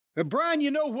Brian,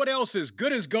 you know what else is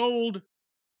good as gold?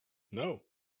 No.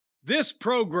 This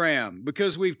program,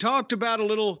 because we've talked about a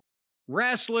little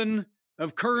wrestling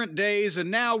of current days,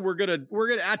 and now we're gonna.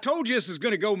 I told you this is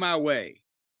gonna go my way.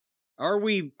 Are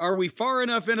we far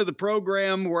enough into the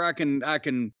program where I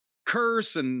can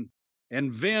curse and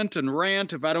vent and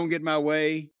rant if I don't get my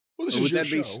way? Well, this is your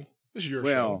show. This is your show.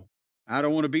 Well, I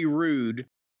don't want to be rude.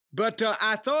 But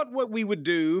I thought what we would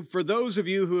do for those of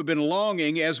you who have been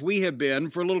longing, as we have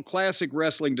been, for a little classic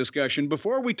wrestling discussion,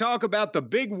 before we talk about the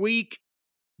big week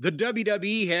the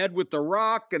WWE had with The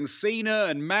Rock and Cena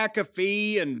and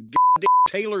McAfee and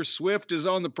Taylor Swift is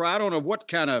on the I don't know what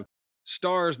kind of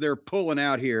stars they're pulling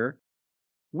out here.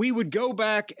 We would go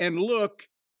back and look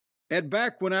at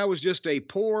back when I was just a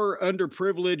poor,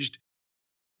 underprivileged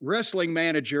wrestling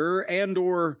manager and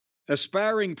or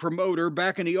aspiring promoter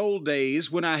back in the old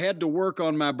days when I had to work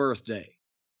on my birthday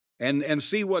and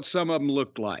see what some of them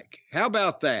looked like. How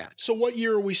about that? So what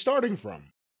year are we starting from?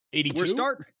 82?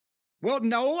 Well,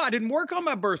 no, I didn't work on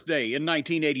my birthday in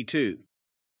 1982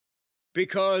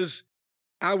 because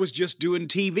I was just doing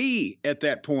TV at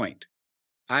that point.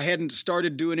 I hadn't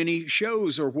started doing any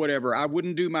shows or whatever. I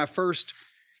wouldn't do my first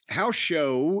house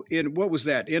show in, what was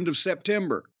that, end of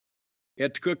September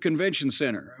at the Cook Convention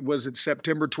Center. Was it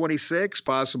September 26,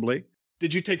 possibly?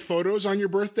 Did you take photos on your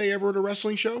birthday ever at a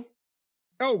wrestling show?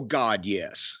 Oh, God,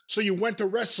 yes. So you went to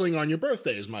wrestling on your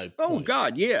birthday is my point. Oh,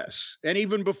 God, yes. And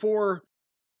even before,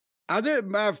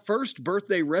 my first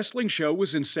birthday wrestling show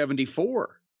was in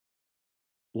 74.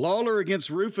 Lawler against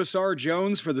Rufus R.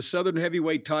 Jones for the Southern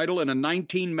Heavyweight title in a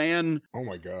 19-man oh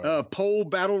my God. Pole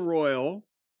Battle Royal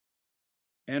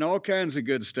and all kinds of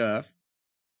good stuff.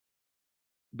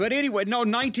 But anyway, no,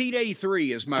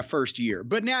 1983 is my first year.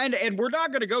 But now, and we're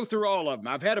not going to go through all of them.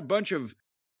 I've had a bunch of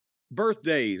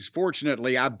birthdays,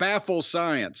 fortunately. I baffle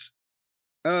science.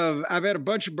 I've had a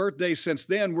bunch of birthdays since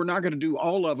then. We're not going to do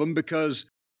all of them because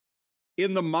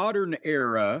in the modern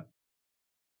era,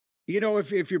 you know,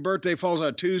 if your birthday falls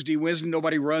on Tuesday, Wednesday,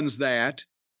 nobody runs that.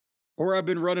 Or I've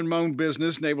been running my own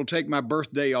business and they will take my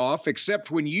birthday off,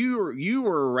 except when you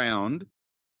were around.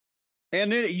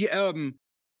 And then,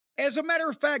 as a matter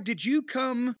of fact, did you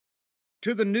come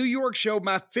to the New York show?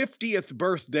 My 50th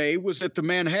birthday was at the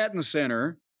Manhattan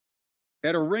Center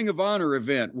at a Ring of Honor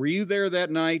event. Were you there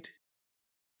that night?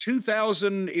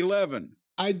 2011.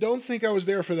 I don't think I was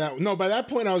there for that. No, by that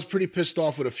point, I was pretty pissed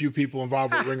off with a few people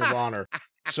involved with Ring of Honor.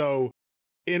 So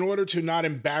in order to not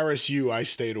embarrass you, I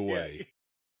stayed away.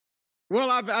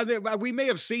 Well, we may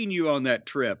have seen you on that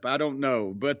trip. I don't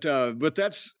know. But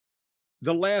that's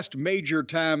the last major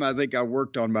time I think I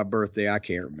worked on my birthday. I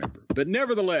can't remember. But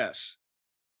nevertheless,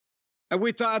 I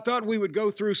thought we would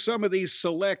go through some of these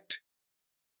select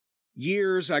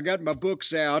years. I got my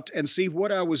books out and see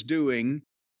what I was doing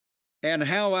and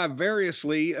how I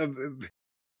variously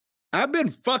I've been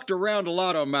fucked around a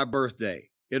lot on my birthday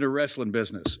in the wrestling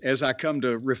business as I come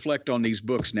to reflect on these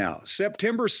books now.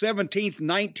 September 17th,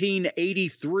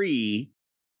 1983.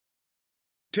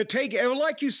 To take,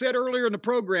 like you said earlier in the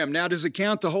program, now does it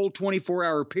count the whole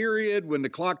 24-hour period when the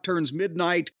clock turns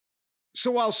midnight?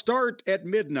 So I'll start at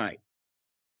midnight.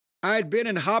 I had been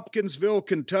in Hopkinsville,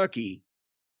 Kentucky,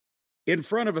 in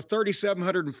front of a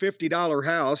 $3,750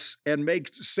 house and make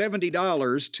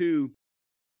 $70 to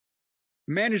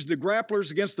manage the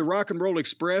Grapplers against the Rock and Roll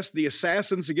Express, the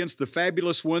Assassins against the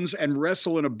Fabulous Ones, and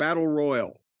wrestle in a battle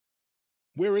royal.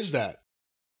 Where is that?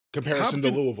 Comparison to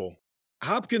Louisville.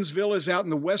 Hopkinsville is out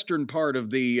in the western part of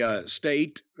the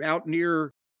state, out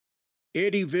near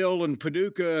Eddyville and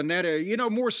Paducah and that,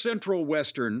 more central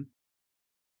western.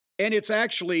 And it's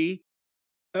actually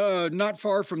not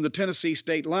far from the Tennessee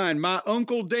state line. My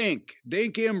uncle Dink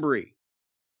Embry,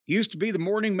 used to be the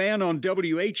morning man on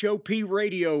WHOP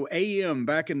radio AM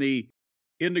back in the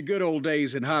good old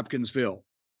days in Hopkinsville.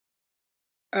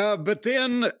 But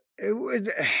then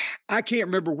I can't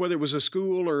remember whether it was a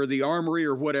school or the armory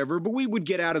or whatever, but we would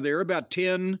get out of there about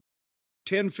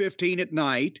 10:15 at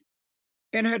night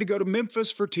and had to go to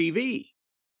Memphis for TV.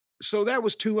 So that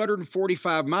was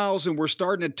 245 miles and we're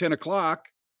starting at 10 o'clock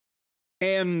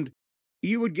and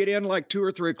you would get in like 2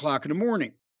 or 3 o'clock in the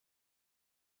morning.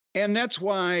 And that's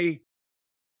why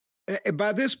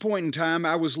by this point in time,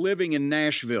 I was living in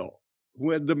Nashville.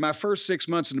 With my first 6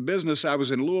 months in the business, I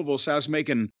was in Louisville, so I was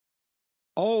making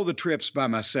all the trips by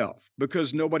myself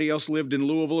because nobody else lived in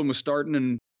Louisville and was starting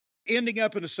and ending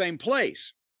up in the same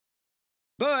place.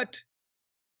 But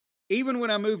even when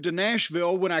I moved to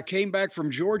Nashville, when I came back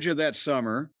from Georgia that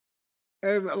summer,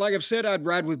 like I've said, I'd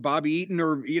ride with Bobby Eaton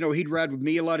or, he'd ride with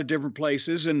me a lot of different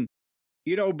places. And,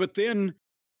 but then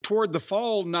toward the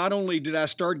fall, not only did I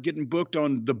start getting booked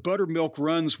on the buttermilk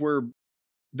runs where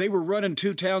they were running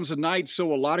 2 towns a night,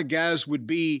 so a lot of guys would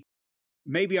be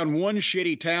maybe on one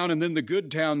shitty town and then the good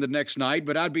town the next night,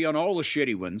 but I'd be on all the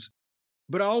shitty ones.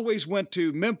 But I always went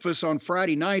to Memphis on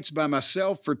Friday nights by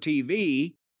myself for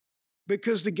TV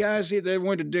because the guys, they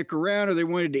wanted to dick around or they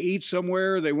wanted to eat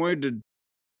somewhere, or they wanted to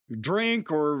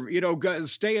drink or,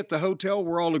 stay at the hotel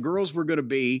where all the girls were going to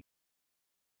be.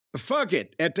 Fuck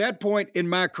it. At that point in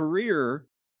my career,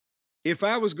 if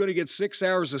I was going to get 6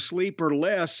 hours of sleep or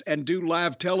less and do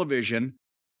live television,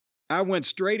 I went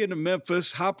straight into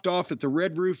Memphis, hopped off at the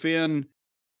Red Roof Inn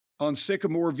on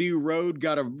Sycamore View Road,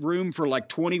 got a room for like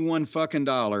 $21 fucking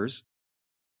dollars.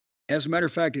 As a matter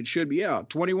of fact, it should be,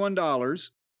 $21.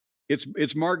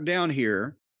 It's marked down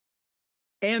here.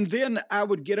 And then I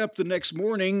would get up the next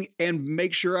morning and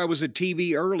make sure I was at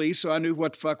TV early so I knew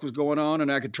what the fuck was going on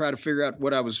and I could try to figure out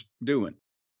what I was doing.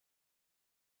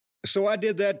 So I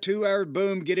did that 2 hour,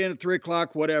 boom, get in at 3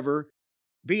 o'clock, whatever,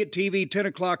 be at TV 10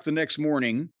 o'clock the next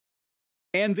morning.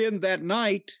 And then that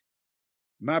night,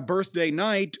 my birthday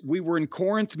night, we were in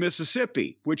Corinth,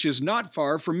 Mississippi, which is not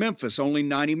far from Memphis, only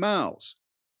 90 miles.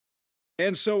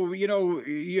 And so,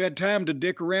 you had time to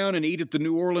dick around and eat at the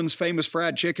New Orleans famous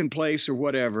fried chicken place or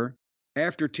whatever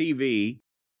after TV.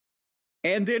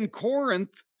 And then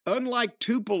Corinth, unlike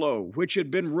Tupelo, which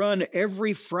had been run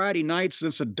every Friday night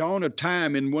since the dawn of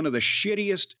time in one of the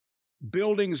shittiest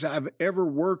buildings I've ever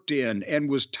worked in and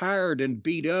was tired and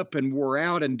beat up and wore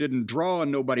out and didn't draw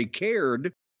and nobody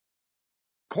cared.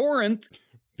 Corinth,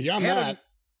 beyond that,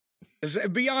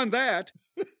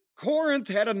 Corinth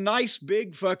had a nice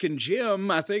big fucking gym,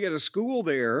 I think at a school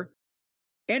there,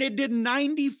 and it did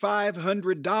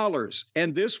 $9,500.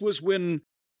 And this was when,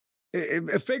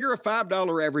 figure a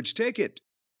 $5 average ticket.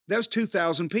 That was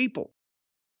 2,000 people.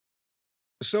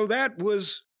 So that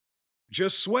was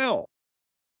just swell.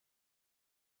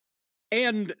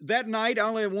 And that night, I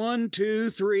only had 1,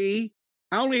 2, 3.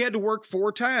 I only had to work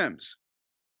 4 times.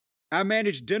 I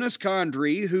managed Dennis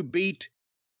Condrey, who beat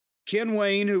Ken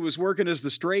Wayne, who was working as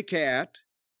the Stray Cat.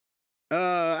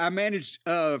 I managed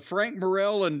Frank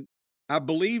Morrell and I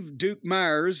believe Duke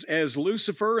Myers as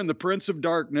Lucifer and the Prince of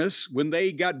Darkness when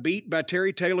they got beat by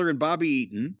Terry Taylor and Bobby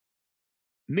Eaton.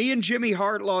 Me and Jimmy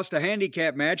Hart lost a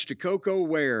handicap match to Coco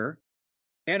Ware,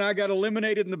 and I got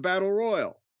eliminated in the Battle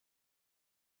Royal.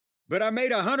 But I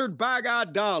made $100 by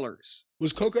God dollars.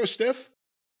 Was Coco stiff?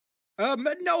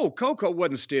 No, Coco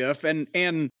wasn't stiff,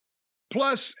 and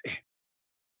plus,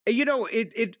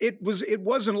 it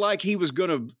wasn't like he was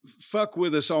gonna fuck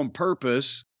with us on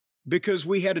purpose because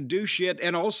we had to do shit,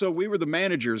 and also we were the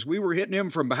managers. We were hitting him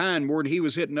from behind more than he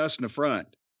was hitting us in the front.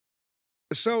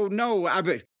 So no,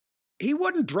 he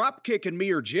wasn't drop kicking me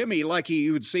or Jimmy like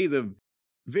you would see the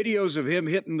videos of him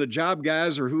hitting the job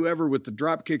guys or whoever with the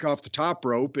drop kick off the top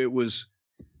rope. It was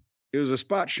a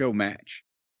spot show match.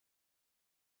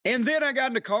 And then I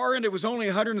got in the car and it was only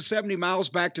 170 miles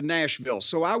back to Nashville.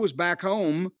 So I was back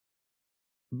home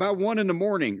by 1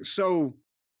 a.m. So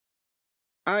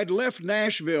I'd left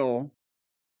Nashville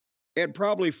at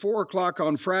probably 4 o'clock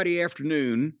on Friday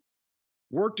afternoon,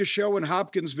 worked a show in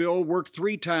Hopkinsville, worked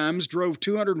 3 times, drove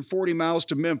 240 miles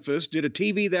to Memphis, did a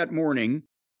TV that morning,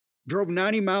 drove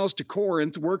 90 miles to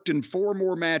Corinth, worked in 4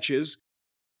 more matches,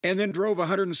 and then drove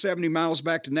 170 miles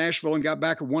back to Nashville and got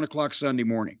back at 1 o'clock Sunday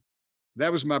morning.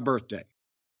 That was my birthday.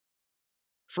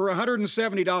 For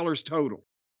 $170 total.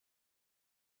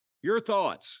 Your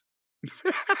thoughts?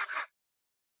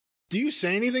 Do you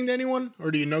say anything to anyone,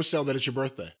 or do you no-sell that it's your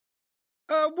birthday?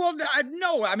 Well,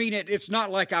 no. I mean, it's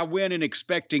not like I went in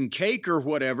expecting cake or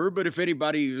whatever, but if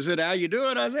anybody said, how you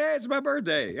doing? I said, hey, it's my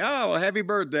birthday. Oh, happy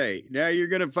birthday. Now you're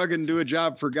going to fucking do a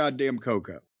job for goddamn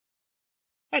Coco.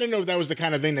 I didn't know if that was the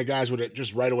kind of thing that guys would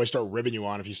just right away start ribbing you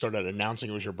on if you started announcing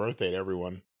it was your birthday to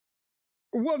everyone.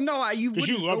 Well, no, because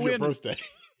you love your birthday.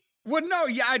 Well, no,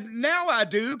 yeah, now I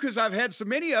do because I've had so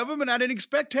many of them and I didn't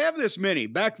expect to have this many.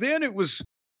 Back then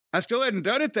I still hadn't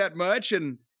done it that much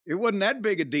and it wasn't that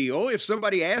big a deal. If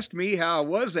somebody asked me how I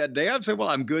was that day, I'd say, well,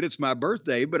 I'm good. It's my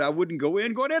birthday, but I wouldn't go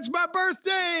in going, it's my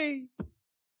birthday.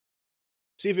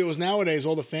 See, if it was nowadays,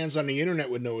 all the fans on the internet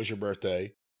would know it was your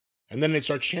birthday. And then they'd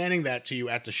start chanting that to you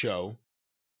at the show.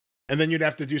 And then you'd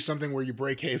have to do something where you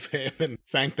break kayfabe and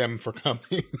thank them for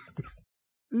coming.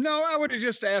 No, I would have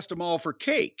just asked them all for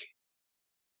cake.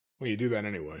 Well, you do that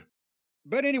anyway.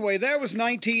 But anyway, that was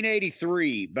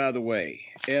 1983, by the way.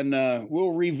 And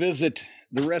we'll revisit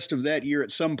the rest of that year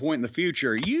at some point in the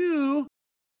future.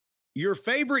 Your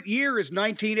favorite year is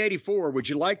 1984. Would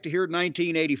you like to hear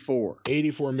 1984?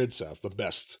 84 Mid-South, the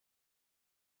best.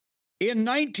 In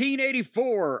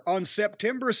 1984, on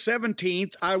September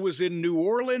 17th, I was in New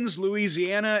Orleans,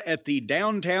 Louisiana at the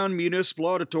Downtown Municipal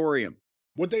Auditorium.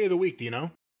 What day of the week do you know?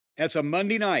 That's a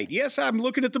Monday night. Yes, I'm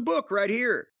looking at the book right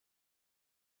here.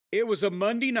 It was a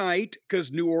Monday night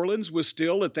because New Orleans was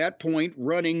still at that point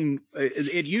running.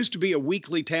 It used to be a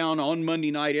weekly town on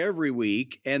Monday night every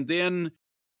week. And then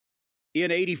in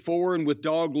 84 and with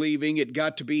Dog leaving, it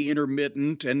got to be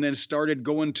intermittent and then started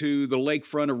going to the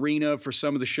Lakefront Arena for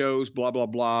some of the shows, blah, blah,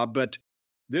 blah. But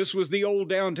this was the old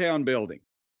downtown building.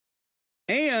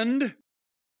 And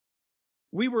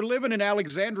we were living in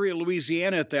Alexandria,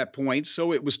 Louisiana at that point.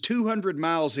 So it was 200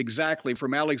 miles exactly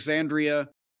from Alexandria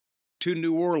to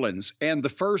New Orleans. And the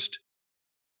first,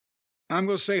 I'm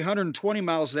going to say 120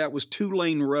 miles of that was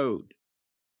 2-lane road.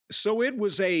 So it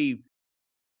was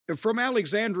from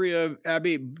Alexandria, I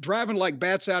mean, driving like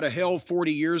bats out of hell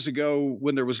 40 years ago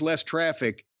when there was less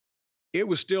traffic, it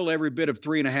was still every bit of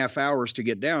 3.5 hours to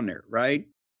get down there, right?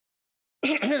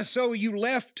 So you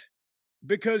left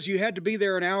because you had to be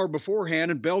there an hour beforehand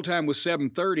and bell time was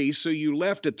 7:30. So you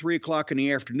left at 3 o'clock in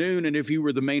the afternoon. And if you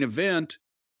were the main event,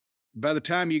 by the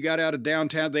time you got out of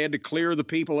downtown, they had to clear the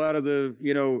people out of the,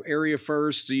 area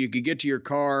first so you could get to your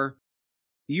car.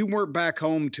 You weren't back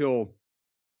home till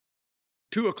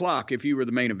 2 o'clock if you were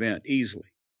the main event, easily.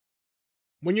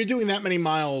 When you're doing that many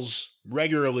miles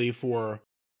regularly for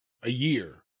a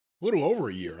year, a little over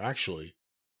a year, actually,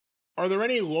 are there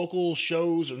any local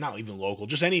shows, or not even local,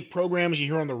 just any programs you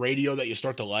hear on the radio that you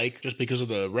start to like just because of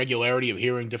the regularity of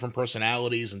hearing different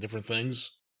personalities and different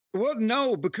things? Well,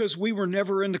 no, because we were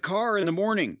never in the car in the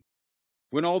morning.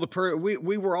 When all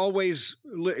we were always,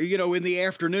 in the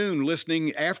afternoon,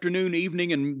 listening afternoon,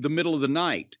 evening, and the middle of the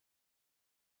night.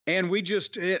 And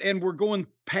we're going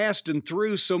past and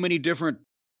through so many different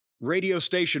radio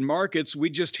station markets. We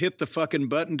just hit the fucking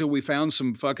button till we found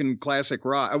some fucking classic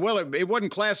rock. Well, it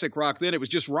wasn't classic rock then, it was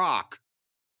just rock.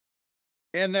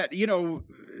 And that,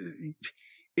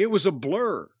 it was a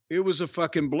blur. It was a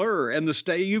fucking blur. And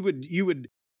you would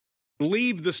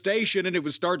leave the station and it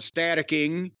would start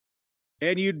staticking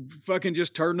and you'd fucking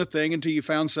just turn the thing until you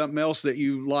found something else that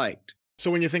you liked. So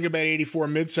when you think about 84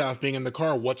 Mid-South being in the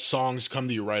car, what songs come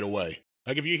to you right away?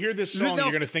 Like if you hear this song,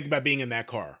 you're going to think about being in that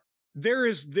car. There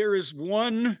is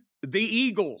one, the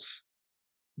Eagles,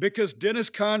 because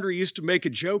Dennis Condrey used to make a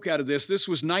joke out of this. This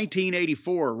was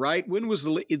 1984, right? When was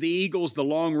the Eagles, the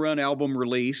Long Run album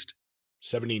released?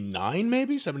 79,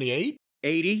 maybe? 78?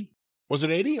 80. Was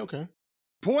it 80? Okay.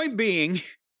 Point being...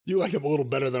 You like them a little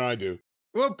better than I do.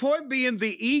 Well, point being,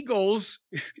 the Eagles,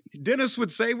 Dennis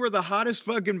would say we're the hottest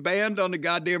fucking band on the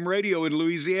goddamn radio in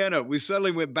Louisiana. We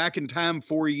suddenly went back in time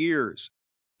 4 years.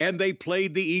 And they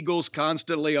played the Eagles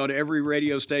constantly on every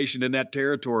radio station in that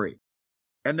territory.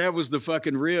 And that was the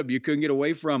fucking rib. You couldn't get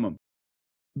away from them.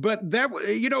 But that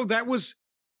was,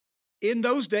 in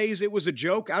those days, it was a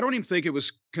joke. I don't even think it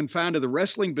was confined to the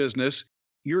wrestling business.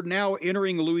 You're now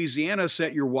entering Louisiana,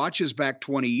 set your watches back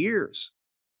 20 years.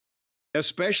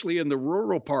 Especially in the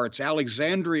rural parts,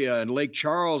 Alexandria and Lake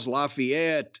Charles,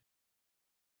 Lafayette.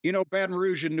 Baton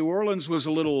Rouge and New Orleans was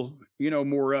a little,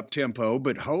 more up-tempo,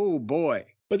 but oh boy.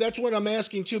 But that's what I'm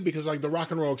asking too, because like the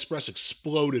Rock and Roll Express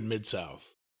exploded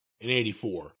Mid-South in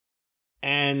 84.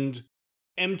 And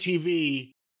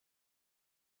MTV,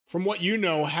 from what you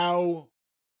know, how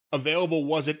available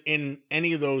was it in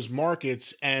any of those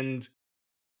markets? And,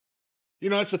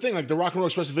 that's the thing, like the Rock and Roll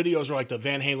Express videos are like the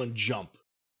Van Halen Jump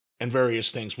and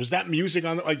various things. Was that music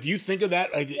on, do you think of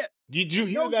that? Like, did you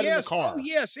hear that in the car? Oh,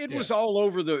 yes, it was all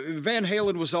over Van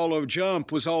Halen was all over,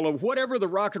 Jump was all over, whatever the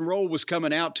rock and roll was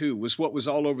coming out to was what was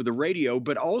all over the radio.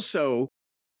 But also,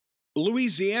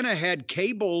 Louisiana had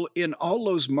cable in all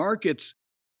those markets.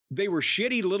 They were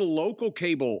shitty little local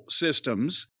cable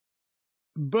systems.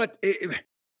 But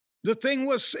the thing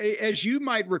was, as you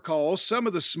might recall, some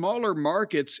of the smaller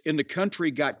markets in the country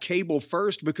got cable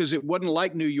first because it wasn't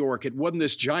like New York. It wasn't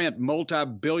this giant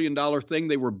multi-billion-dollar thing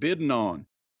they were bidding on.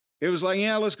 It was like,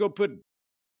 yeah, let's go put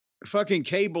fucking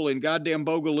cable in goddamn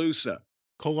Bogalusa.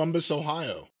 Columbus,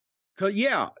 Ohio.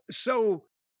 Yeah. So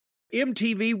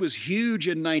MTV was huge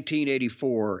in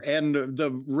 1984, and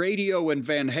the radio and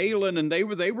Van Halen, and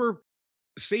they were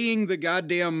seeing the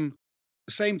goddamn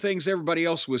same things everybody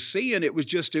else was seeing. It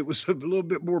was a little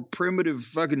bit more primitive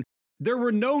fucking. There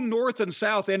were no north and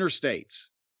south interstates.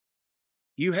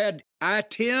 You had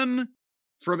I-10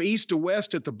 from east to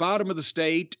west at the bottom of the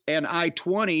state, and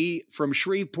I-20 from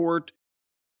Shreveport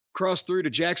crossed through to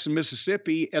Jackson,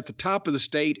 Mississippi at the top of the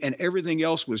state, and everything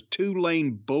else was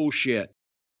 2-lane bullshit.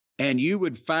 And you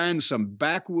would find some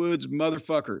backwoods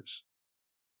motherfuckers,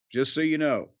 just so you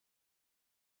know.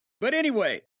 But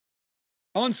anyway,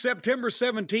 On September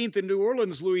 17th in New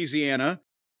Orleans, Louisiana,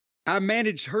 I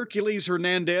managed Hercules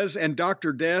Hernandez and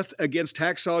Dr. Death against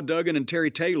Hacksaw Duggan and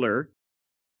Terry Taylor,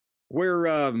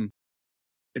 where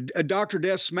Dr.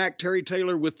 Death smacked Terry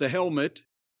Taylor with the helmet,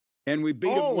 and we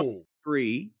beat him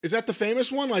 1-3. Is that the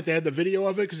famous one? Like they had the video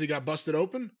of it because he got busted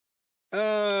open?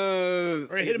 Or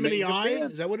hit him in the eye?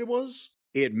 Is that what it was?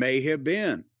 It may have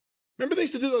been. Remember they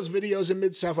used to do those videos in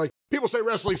Mid-South, like, people say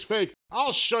wrestling's fake.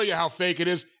 I'll show you how fake it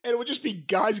is. And it would just be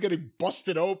guys getting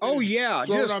busted open. Oh, yeah.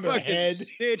 Just on their head.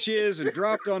 Stitches and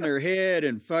dropped on their head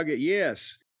and fuck it.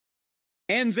 Yes.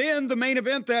 And then the main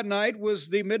event that night was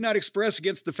the Midnight Express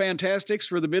against the Fantastics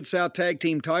for the Mid-South Tag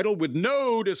Team title with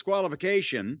no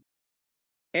disqualification.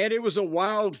 And it was a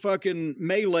wild fucking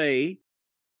melee.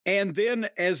 And then,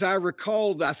 as I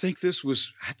recall, I think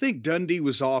Dundee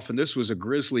was off, and this was a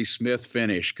Grizzly Smith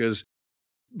finish, because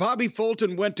Bobby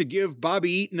Fulton went to give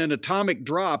Bobby Eaton an atomic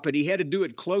drop, and he had to do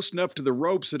it close enough to the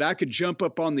ropes that I could jump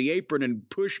up on the apron and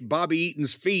push Bobby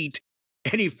Eaton's feet,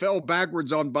 and he fell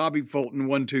backwards on Bobby Fulton,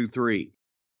 1, 2, 3.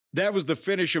 That was the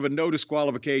finish of a no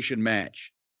disqualification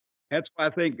match. That's why I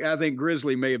think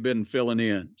Grizzly may have been filling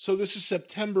in. So this is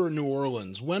September in New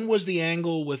Orleans. When was the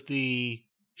angle with the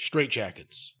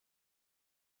straitjackets?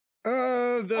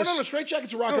 The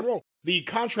straitjackets are rock and roll. The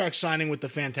contract signing with the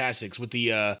Fantastics, with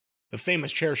the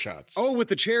famous chair shots. Oh, with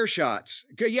the chair shots.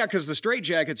 Yeah, because the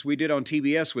straitjackets we did on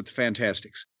TBS with the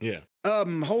Fantastics. Yeah.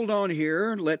 Hold on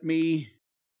here. Let me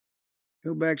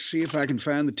go back to see if I can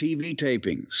find the TV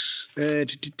tapings.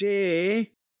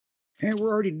 And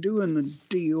we're already doing the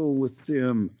deal with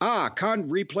them.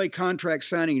 Replay contract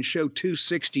signing in show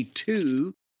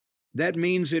 262. That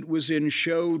means it was in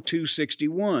show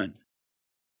 261.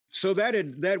 So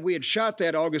that we had shot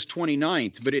that August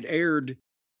 29th, but it aired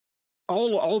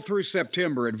all through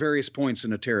September at various points in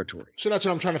the territory. So that's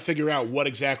what I'm trying to figure out, what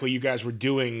exactly you guys were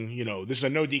doing. You know, this is a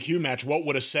no DQ match. What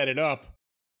would have set it up?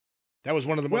 That was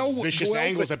one of the most vicious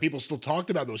angles that people still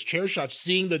talked about, those chair shots,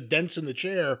 seeing the dents in the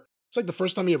chair. It's like the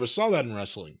first time you ever saw that in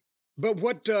wrestling.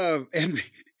 But and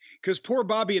because poor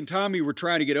Bobby and Tommy were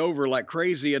trying to get over like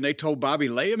crazy, and they told Bobby,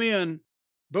 lay him in.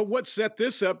 But what set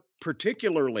this up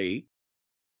particularly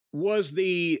was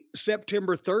the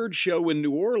September 3rd show in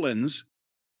New Orleans.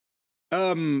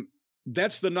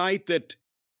 That's the night that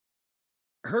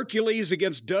Hercules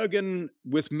against Duggan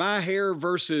with my hair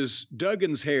versus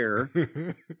Duggan's hair.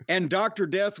 And Dr.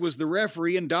 Death was the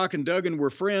referee, and Doc and Duggan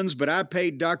were friends, but I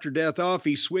paid Dr. Death off.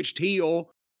 He switched heel,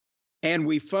 and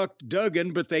we fucked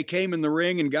Duggan, but they came in the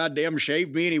ring and goddamn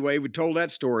shaved me anyway. We told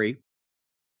that story.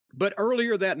 But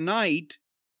earlier that night,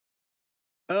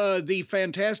 the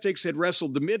Fantastics had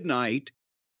wrestled the Midnight,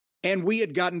 and we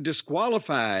had gotten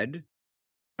disqualified.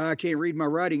 I can't read my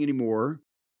writing anymore.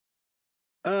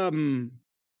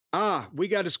 We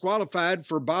got disqualified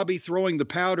for Bobby throwing the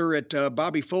powder at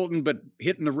Bobby Fulton, but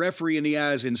hitting the referee in the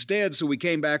eyes instead. So we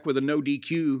came back with a no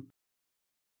DQ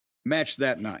match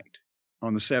that night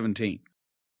on the 17th.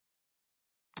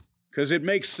 Because it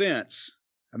makes sense.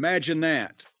 Imagine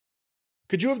that.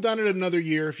 Could you have done it another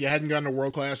year if you hadn't gone to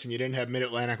World Class and you didn't have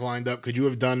Mid-Atlantic lined up? Could you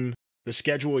have done the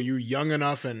schedule? Are you young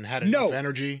enough and had enough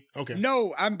energy? Okay.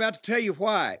 No, I'm about to tell you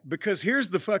why. Because here's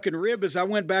the fucking rib. As I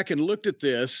went back and looked at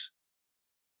this,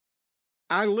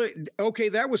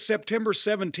 that was September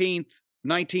 17th,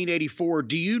 1984.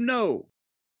 Do you know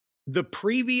the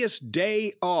previous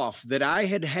day off that I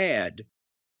had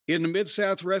in the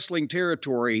Mid-South Wrestling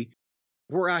territory,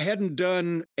 where I hadn't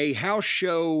done a house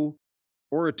show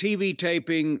or a TV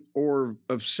taping or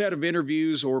a set of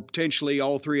interviews, or potentially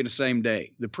all three in the same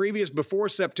day? Before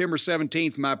September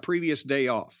 17th, my previous day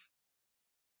off.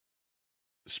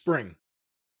 Spring.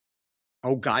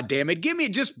 Oh, God damn it.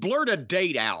 Just blurt a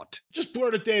date out. Just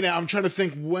blurt a date out. I'm trying to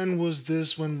think, when was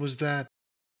this? When was that?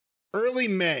 Early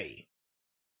May.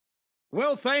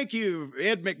 Well, thank you,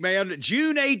 Ed McMahon.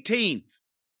 June 18th.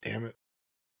 Damn it.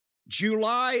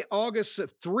 July, August,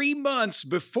 3 months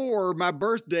before my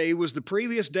birthday was the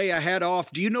previous day I had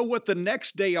off. Do you know what the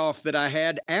next day off that I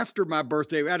had after my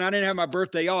birthday? And I didn't have my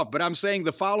birthday off, but I'm saying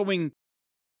the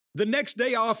next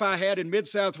day off I had in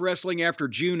Mid-South Wrestling after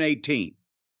June 18th.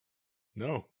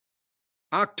 No.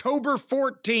 October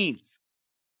 14th.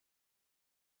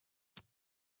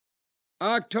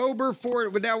 October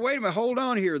 4th. Now, wait a minute. Hold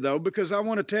on here, though, because I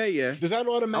want to tell you. Does that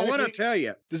automatically... I want to tell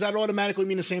you. Does that automatically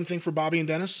mean the same thing for Bobby and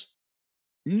Dennis?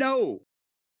 No,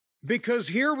 because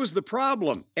here was the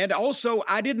problem. And also,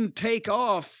 I didn't take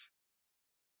off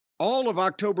all of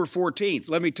October 14th.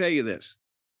 Let me tell you this.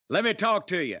 Let me talk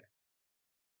to you.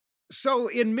 So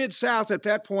in Mid-South at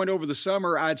that point over the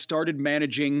summer, I'd started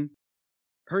managing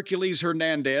Hercules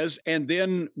Hernandez. And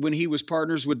then when he was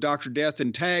partners with Dr. Death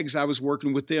and Tags, I was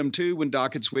working with them too when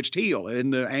Doc had switched heel in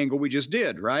the angle we just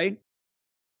did, right?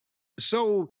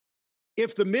 So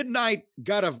if the Midnight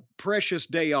got a precious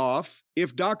day off,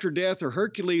 if Dr. Death or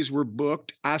Hercules were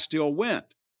booked, I still went.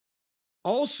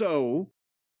 Also,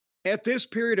 at this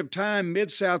period of time,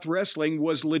 Mid-South Wrestling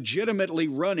was legitimately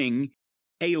running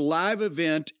a live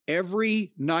event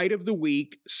every night of the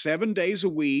week, 7 days a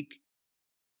week,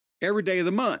 every day of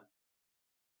the month.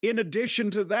 In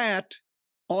addition to that,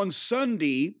 on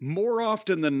Sunday, more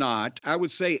often than not, I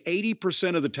would say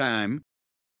 80% of the time,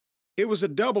 it was a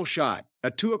double shot, a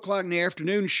 2 o'clock in the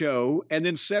afternoon show, and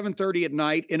then 7:30 at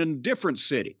night in a different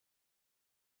city.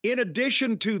 In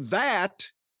addition to that,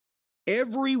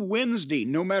 every Wednesday,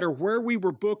 no matter where we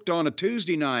were booked on a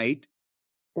Tuesday night,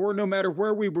 or no matter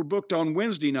where we were booked on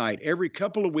Wednesday night, every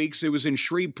couple of weeks it was in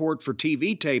Shreveport for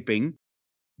TV taping,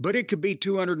 but it could be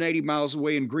 280 miles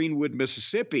away in Greenwood,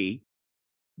 Mississippi.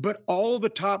 But all the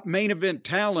top main event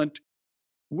talent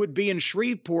would be in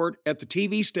Shreveport at the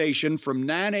TV station from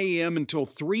 9 a.m. until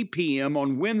 3 p.m.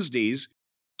 on Wednesdays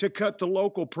to cut the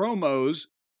local promos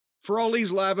for all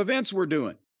these live events we're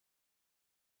doing.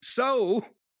 So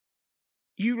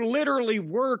you literally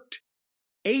worked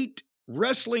 8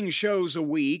 wrestling shows a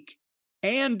week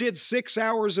and did 6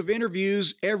 hours of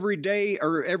interviews every day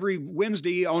or every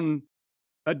Wednesday on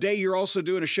a day you're also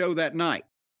doing a show that night.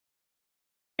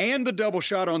 And the double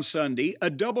shot on Sunday. A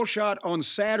double shot on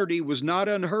Saturday was not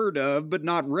unheard of, but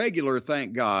not regular,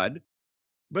 thank God.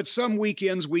 But some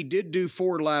weekends we did do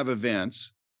 4 live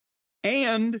events.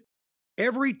 And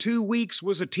every 2 weeks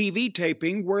was a TV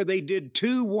taping where they did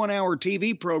 2 one-hour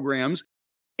TV programs.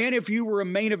 And if you were a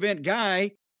main event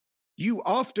guy, you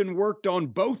often worked on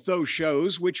both those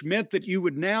shows, which meant that you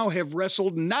would now have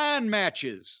wrestled 9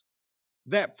 matches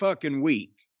that fucking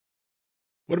week.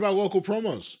 What about local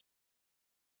promos?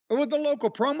 With the local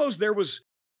promos, there was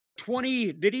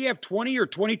 20, did he have 20 or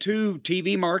 22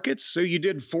 TV markets? So you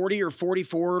did 40 or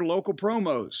 44 local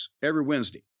promos every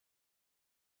Wednesday.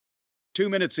 2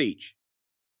 minutes each.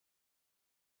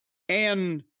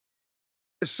 And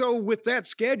so with that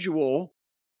schedule,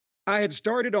 I had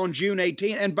started on June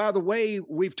 18th. And by the way,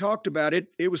 we've talked about it.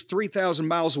 It was 3,000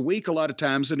 miles a week a lot of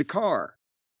times in a car.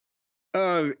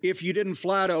 If you didn't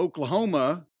fly to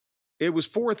Oklahoma, it was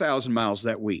 4,000 miles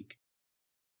that week.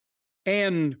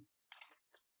 And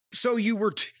so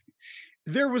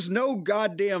there was no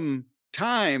goddamn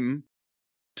time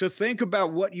to think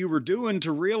about what you were doing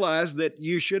to realize that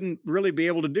you shouldn't really be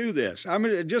able to do this. I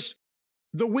mean, just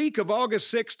the week of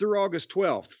August 6th through August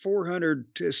 12th,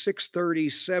 400 to 630,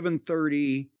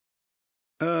 730.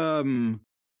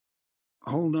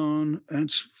 Hold on.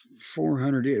 That's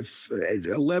 400,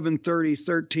 1130,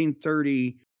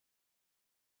 1330,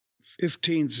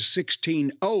 15 to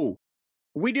 16. Oh,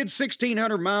 we did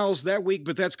 1,600 miles that week,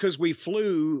 but that's because we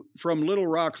flew from Little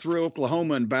Rock through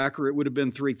Oklahoma and back, or it would have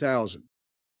been 3,000.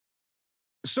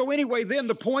 So anyway, then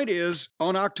the point is,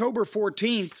 on October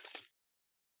 14th,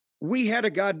 we had a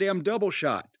goddamn double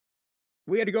shot.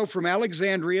 We had to go from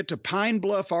Alexandria to Pine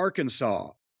Bluff,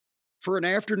 Arkansas for an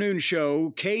afternoon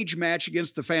show, cage match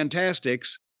against the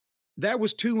Fantastics. That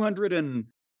was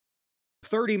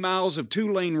 230 miles of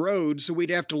 2-lane road, so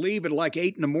we'd have to leave at like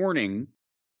 8 in the morning.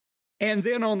 And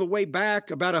then on the way back,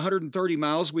 about 130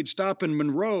 miles, we'd stop in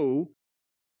Monroe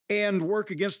and work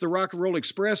against the Rock and Roll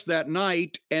Express that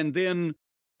night. And then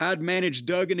I'd manage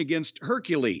Duggan against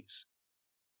Hercules.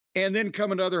 And then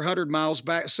come another 100 miles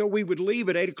back. So we would leave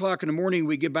at 8 o'clock in the morning.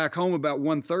 We'd get back home about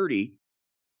 1:30.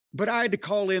 But I had to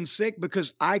call in sick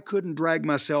because I couldn't drag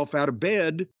myself out of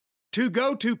bed to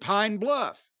go to Pine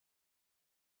Bluff.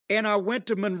 And I went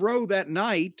to Monroe that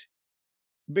night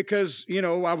because, you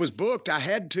know, I was booked. I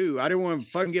had to. I didn't want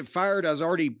to fucking get fired. I was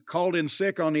already called in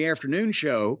sick on the afternoon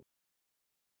show.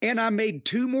 And I made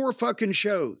 2 more fucking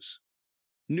shows.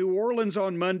 New Orleans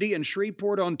on Monday and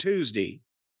Shreveport on Tuesday.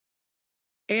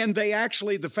 And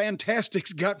the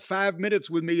Fantastics got 5 minutes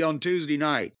with me on Tuesday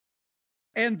night.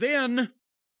 And then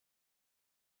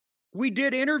we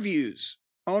did interviews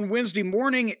on Wednesday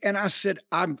morning. And I said,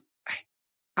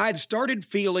 I'd started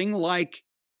feeling like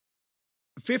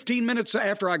 15 minutes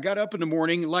after I got up in the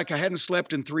morning, like I hadn't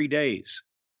slept in 3 days.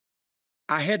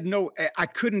 I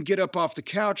couldn't get up off the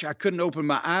couch. I couldn't open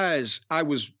my eyes. I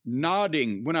was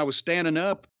nodding when I was standing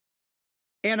up.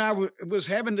 And I was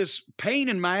having this pain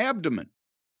in my abdomen.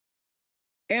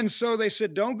 And so they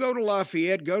said, don't go to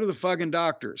Lafayette, go to the fucking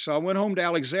doctor. So I went home to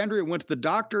Alexandria, went to the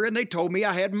doctor, and they told me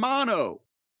I had mono.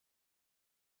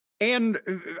 And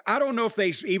I don't know if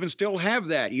they even still have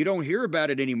that. You don't hear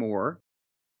about it anymore.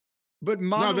 But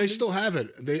No, they still have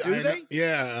it. Do they?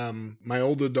 Yeah. My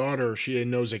older daughter, she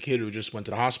knows a kid who just went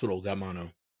to the hospital, got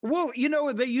mono. Well,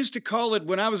 they used to call it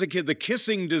when I was a kid the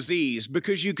kissing disease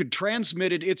because you could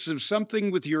transmit it. It's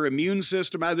something with your immune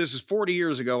system. This is 40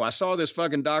 years ago. I saw this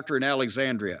fucking doctor in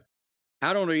Alexandria.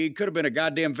 I don't know. He could have been a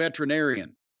goddamn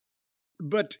veterinarian.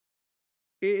 But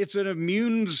it's an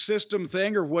immune system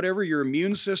thing or whatever. Your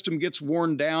immune system gets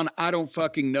worn down. I don't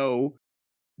fucking know.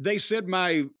 They said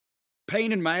my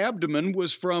pain in my abdomen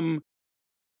was from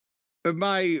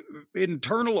my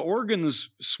internal organs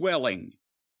swelling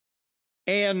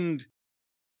and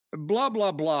blah,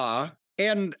 blah, blah.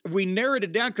 And we narrowed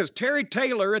it down because Terry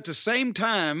Taylor at the same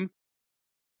time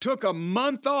took a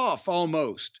month off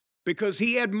almost because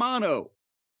he had mono.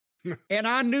 And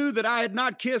I knew that I had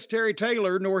not kissed Terry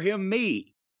Taylor nor him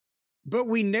me. But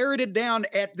we narrowed it down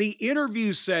at the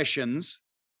interview sessions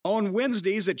on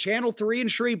Wednesdays at Channel 3 in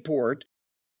Shreveport.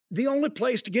 The only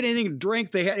place to get anything to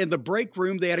drink, they had in the break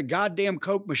room, they had a goddamn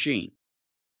Coke machine.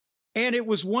 And it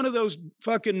was one of those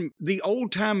the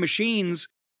old time machines.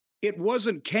 It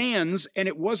wasn't cans and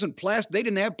it wasn't plastic. They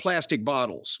didn't have plastic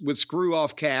bottles with screw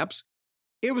off caps.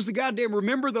 It was the goddamn,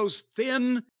 remember those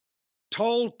thin,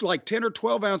 tall, like 10 or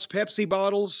 12 ounce Pepsi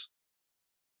bottles?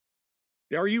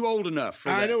 Are you old enough for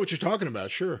that? I know what you're talking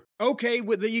about, sure. Okay,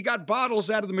 you got bottles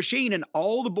out of the machine and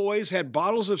all the boys had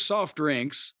bottles of soft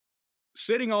drinks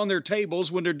sitting on their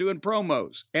tables when they're doing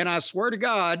promos. And I swear to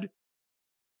God,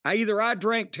 I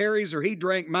drank Terry's or he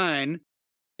drank mine,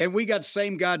 and we got the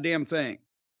same goddamn thing.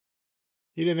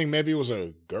 You didn't think maybe it was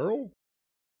a girl?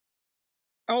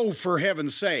 Oh, for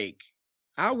heaven's sake.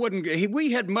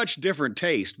 We had much different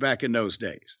taste back in those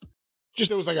days. Just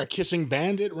there was like a kissing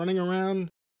bandit running around?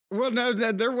 Well, no,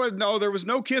 there was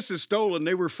no kisses stolen.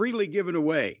 They were freely given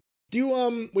away. Do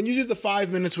you, when you did the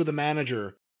 5 minutes with the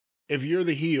manager, if you're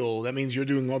the heel, that means you're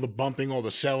doing all the bumping, all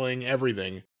the selling,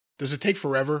 everything. Does it take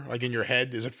forever, like in your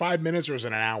head? Is it 5 minutes or is it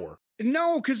an hour?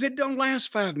 No, because it don't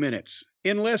last 5 minutes.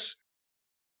 Unless,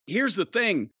 here's the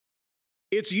thing.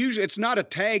 It's not a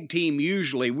tag team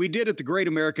usually. We did at the Great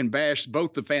American Bash.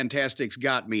 Both the Fantastics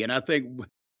got me. And I think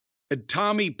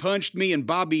Tommy punched me and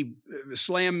Bobby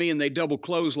slammed me and they double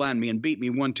clotheslined me and beat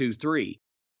me 1, 2, 3.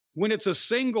 When it's a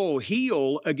single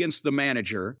heel against the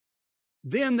manager,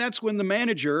 then that's when the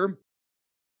manager,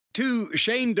 to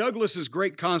Shane Douglas's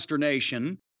great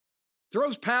consternation,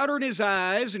 throws powder in his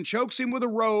eyes and chokes him with a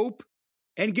rope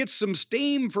and gets some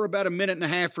steam for about 1.5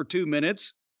 minutes or 2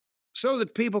 minutes so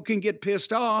that people can get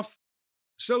pissed off,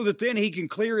 so that then he can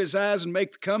clear his eyes and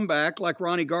make the comeback like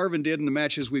Ronnie Garvin did in the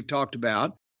matches we've talked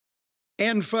about,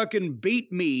 and fucking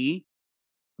beat me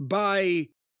by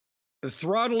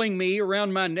throttling me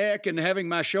around my neck and having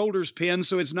my shoulders pinned,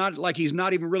 so it's not like he's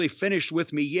not even really finished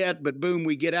with me yet, but boom,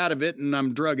 we get out of it and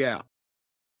I'm drug out.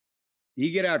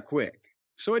 You get out quick.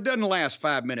 So it doesn't last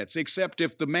 5 minutes, except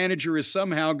if the manager is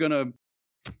somehow going to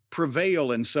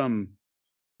prevail in some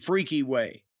freaky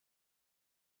way.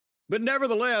 But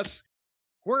nevertheless,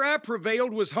 where I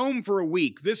prevailed was home for a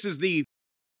week. This is the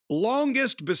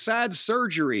longest, besides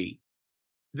surgery,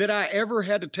 that I ever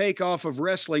had to take off of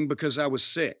wrestling because I was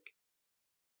sick.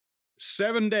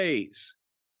 7 days.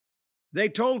 They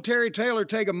told Terry Taylor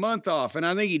take a month off, and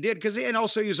I think he did, and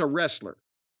also he was a wrestler.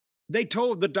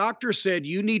 The doctor said,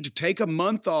 you need to take a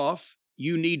month off.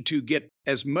 You need to get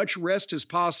as much rest as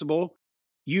possible.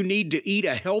 You need to eat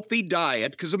a healthy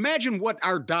diet, because imagine what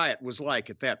our diet was like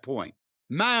at that point.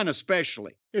 Mine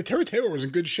especially. Yeah, Terry Taylor was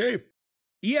in good shape.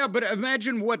 Yeah, but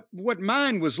imagine what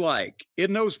mine was like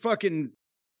in those fucking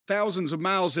thousands of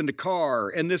miles in the car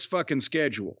and this fucking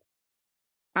schedule.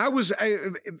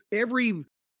 In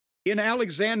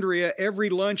Alexandria, every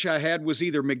lunch I had was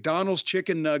either McDonald's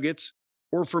chicken nuggets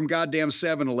or from goddamn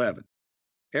 7-Eleven.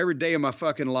 Every day of my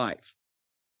fucking life.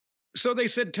 So they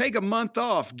said, take a month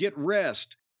off, get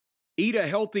rest, eat a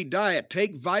healthy diet,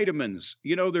 take vitamins.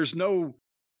 There's no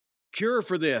cure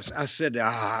for this. I said,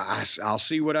 I'll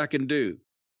see what I can do.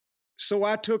 So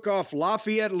I took off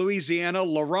Lafayette, Louisiana,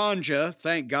 Laranja,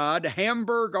 thank God,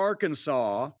 Hamburg,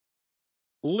 Arkansas,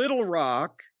 Little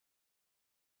Rock,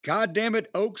 goddamn it,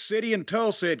 Oak City and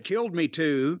Tulsa, it killed me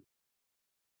too,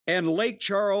 and Lake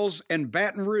Charles and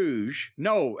Baton Rouge.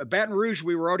 No, Baton Rouge,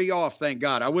 we were already off, thank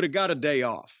God. I would have got a day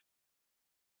off.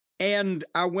 And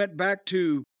I went back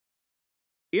to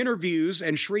interviews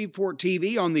and Shreveport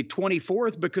TV on the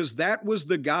 24th because that was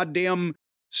the goddamn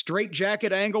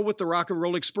straitjacket angle with the Rock and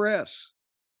Roll Express.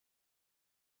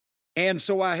 And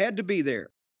so I had to be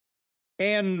there.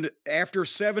 And after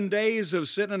 7 days of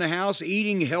sitting in the house,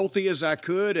 eating healthy as I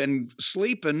could and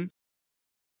sleeping,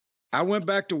 I went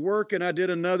back to work and I did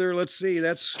another,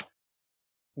 that's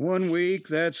 1 week.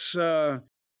 That's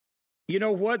You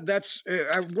know what?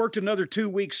 I worked another 2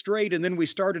 weeks straight, and then we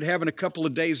started having a couple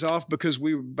of days off because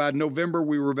by November,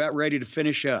 we were about ready to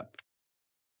finish up.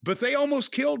 But they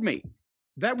almost killed me.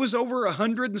 That was over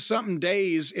 100 and something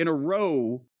days in a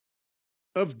row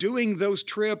of doing those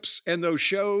trips and those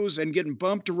shows and getting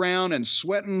bumped around and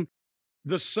sweating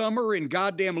the summer in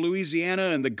goddamn Louisiana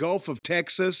and the Gulf of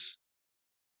Texas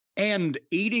and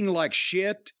eating like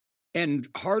shit and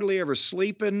hardly ever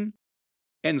sleeping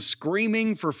and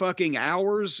screaming for fucking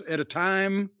hours at a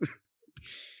time.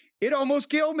 It almost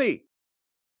killed me.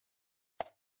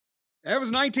 That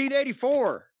was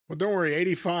 1984. Well, don't worry,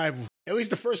 85, at least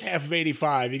the first half of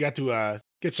 85, you got to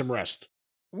get some rest.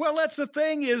 Well, that's the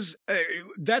thing is,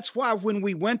 that's why when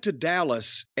we went to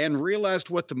Dallas and realized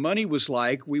what the money was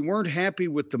like, we weren't happy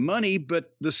with the money,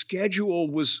 but the schedule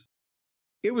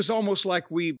it was almost like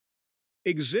we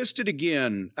existed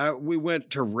again. We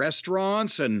went to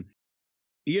restaurants and,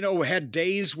 had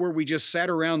days where we just sat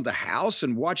around the house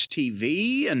and watched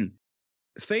TV and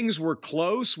things were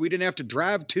close. We didn't have to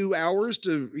drive 2 hours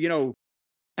to,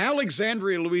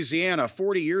 Alexandria, Louisiana,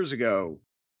 40 years ago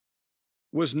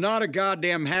was not a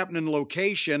goddamn happening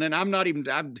location. And I'm not even,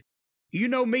 you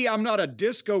know me, I'm not a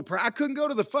disco. I couldn't go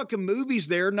to the fucking movies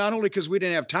there, not only because we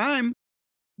didn't have time,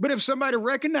 but if somebody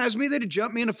recognized me, they'd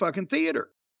jump me in a fucking theater.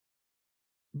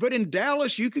 But in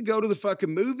Dallas, you could go to the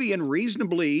fucking movie and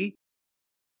reasonably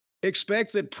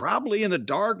expect that probably in the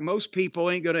dark, most people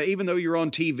ain't going to, even though you're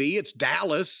on TV, it's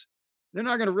Dallas. They're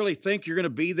not going to really think you're going to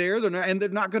be there. They're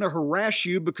not going to harass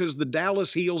you because the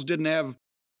Dallas heels didn't have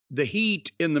the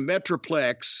heat in the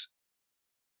Metroplex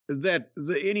that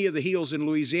any of the heels in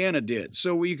Louisiana did.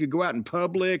 So you could go out in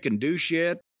public and do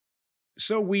shit.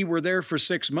 So we were there for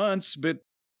 6 months, but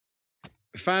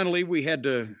finally we had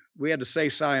to say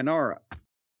sayonara.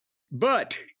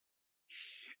 But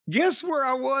guess where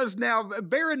I was now?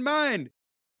 Bear in mind,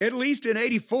 at least in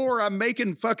 84, I'm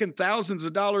making fucking thousands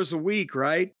of dollars a week,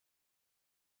 right?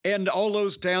 And all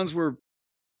those towns were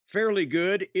fairly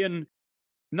good. In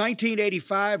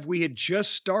 1985, we had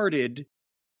just started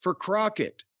for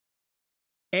Crockett.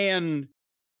 And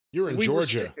you're in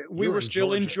Georgia. We were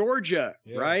still in Georgia,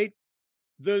 yeah. Right?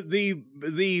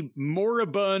 The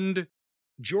moribund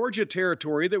Georgia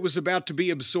territory that was about to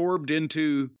be absorbed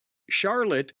into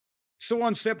Charlotte. So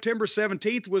on September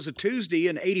 17th was a Tuesday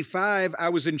in 85, I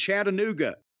was in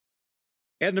Chattanooga.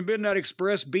 And the Midnight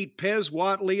Express beat Pez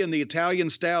Whatley and the Italian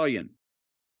Stallion.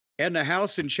 And the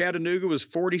house in Chattanooga was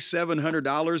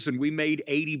 $4,700 and we made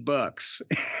 $80.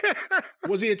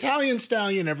 Was the Italian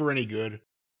Stallion ever any good?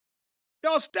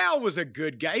 No, Stal was a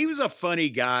good guy. He was a funny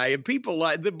guy. And people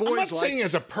like the boys. I'm not saying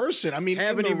as a person. I mean,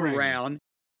 having him around.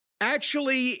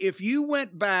 Actually, if you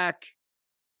went back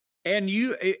and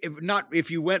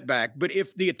if you went back, but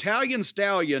if the Italian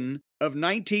Stallion of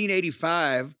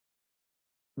 1985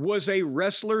 was a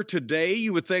wrestler today,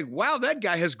 you would think, wow, that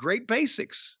guy has great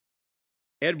basics.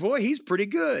 And boy, he's pretty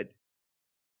good.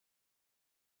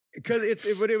 Because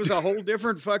it was a whole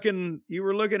different fucking, you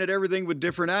were looking at everything with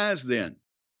different eyes then.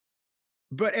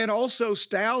 And also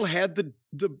Stal had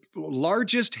the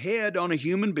largest head on a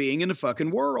human being in the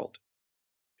fucking world.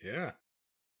 Yeah.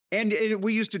 And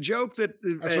we used to joke that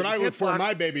that's what I look for in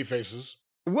my baby faces.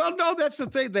 Well, no, that's the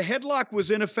thing. The headlock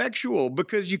was ineffectual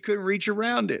because you couldn't reach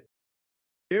around it.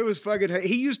 It was fucking,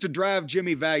 he used to drive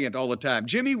Jimmy Valiant all the time.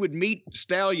 Jimmy would meet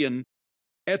Stallion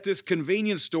at this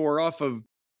convenience store off of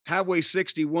Highway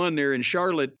 61 there in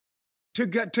Charlotte to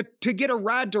get a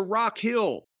ride to Rock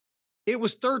Hill. It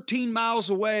was 13 miles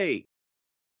away.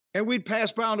 And we'd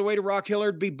pass by on the way to Rock Hill.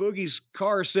 There'd be Boogie's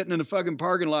car sitting in the fucking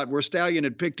parking lot where Stallion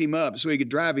had picked him up so he could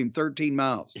drive him 13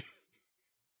 miles.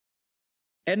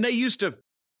 And they used to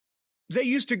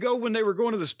go when they were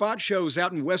going to the spot shows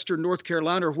out in Western North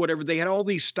Carolina or whatever. They had all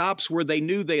these stops where they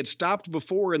knew they had stopped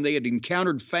before and they had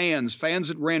encountered fans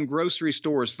that ran grocery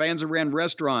stores, fans that ran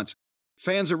restaurants,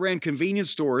 fans that ran convenience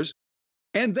stores.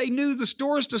 And they knew the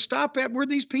stores to stop at where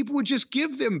these people would just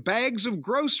give them bags of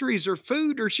groceries or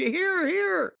food or shit.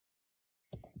 Here.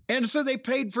 And so they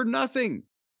paid for nothing.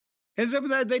 And some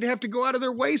of that, they'd have to go out of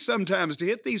their way sometimes to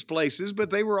hit these places, but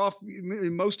they were off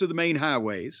most of the main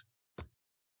highways.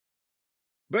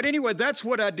 But anyway, that's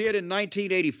what I did in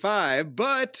 1985.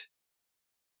 But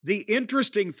the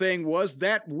interesting thing was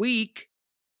that week,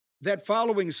 that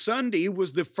following Sunday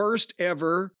was the first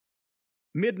ever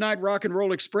Midnight Rock and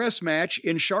Roll Express match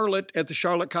in Charlotte at the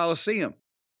Charlotte Coliseum.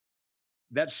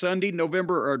 That Sunday,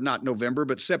 September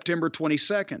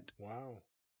 22nd. Wow.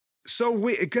 So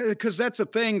because that's the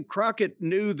thing, Crockett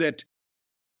knew that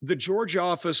the Georgia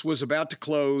office was about to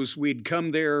close. We'd come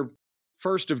there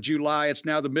 1st of July. It's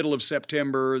now the middle of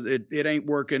September. It ain't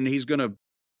working.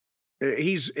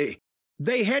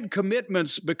 they had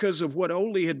commitments because of what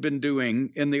Ole had been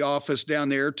doing in the office down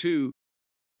there to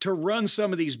run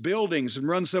some of these buildings and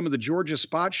run some of the Georgia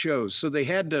spot shows. So they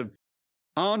had to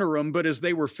honor them. But as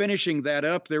they were finishing that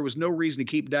up, there was no reason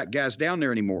to keep that guys down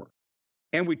there anymore.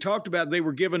 And we talked about they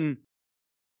were given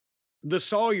the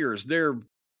Sawyers their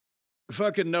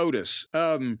fucking notice.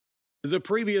 The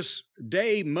previous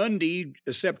day, Monday,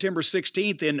 September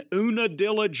 16th, in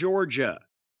Unadilla, Georgia.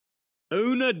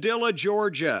 Unadilla,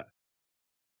 Georgia.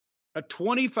 A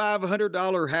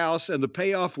 $2,500 house, and the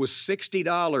payoff was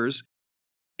 $60.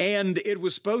 And it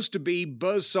was supposed to be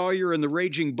Buzz Sawyer and the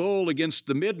Raging Bull against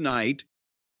the Midnight.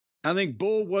 I think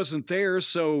Bull wasn't there,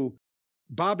 so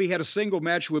Bobby had a single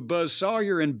match with Buzz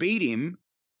Sawyer and beat him.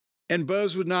 And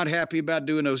Buzz was not happy about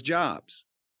doing those jobs.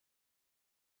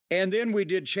 And then we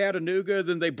did Chattanooga.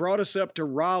 Then they brought us up to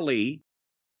Raleigh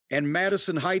and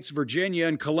Madison Heights, Virginia,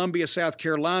 and Columbia, South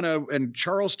Carolina, and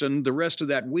Charleston. The rest of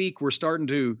that week, we're starting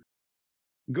to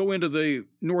go into the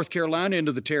North Carolina,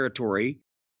 into the territory.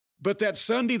 But that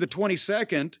Sunday, the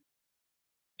 22nd,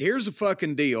 here's a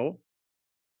fucking deal.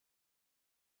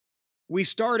 We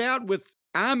start out with,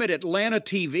 I'm at Atlanta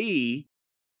TV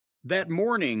that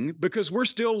morning because we're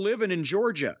still living in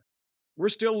Georgia. We're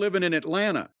still living in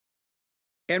Atlanta.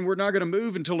 And we're not going to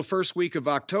move until the first week of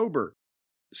October.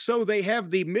 So they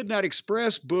have the Midnight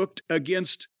Express booked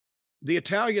against the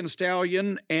Italian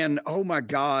Stallion and, oh my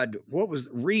God, what was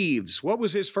Reeves? What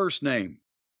was his first name?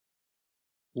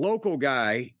 Local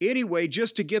guy. Anyway,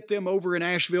 just to get them over in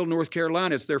Asheville, North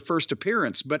Carolina. It's their first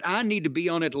appearance. But I need to be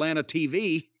on Atlanta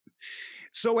TV.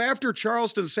 So after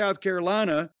Charleston, South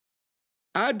Carolina,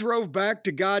 I drove back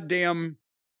to goddamn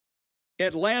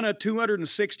Atlanta,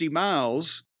 260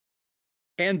 miles.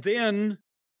 And then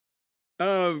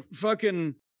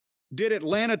fucking did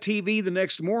Atlanta TV the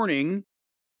next morning,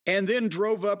 and then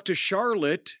drove up to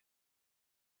Charlotte,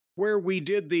 where we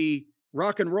did the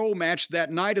rock and roll match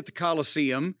that night at the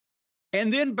Coliseum,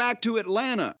 and then back to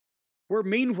Atlanta, where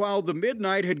meanwhile the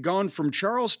Midnight had gone from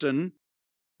Charleston,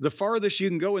 the farthest you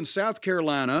can go in South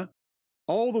Carolina,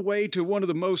 all the way to one of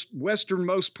the most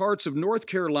westernmost parts of North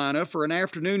Carolina for an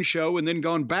afternoon show, and then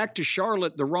gone back to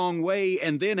Charlotte the wrong way,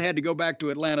 and then had to go back to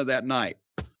Atlanta that night.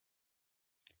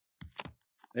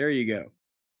 There you go.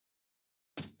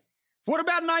 What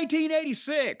about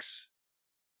 1986?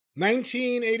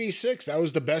 1986, that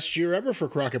was the best year ever for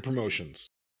Crockett Promotions.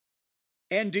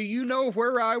 And do you know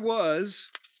where I was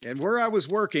and where I was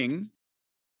working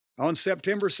on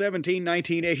September 17,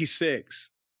 1986?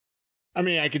 I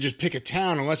mean, I could just pick a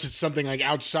town unless it's something like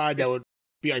outside that would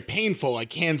be like painful, like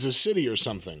Kansas City or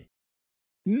something.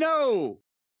 No,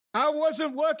 I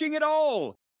wasn't working at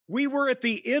all. We were at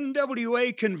the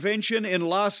NWA convention in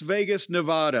Las Vegas,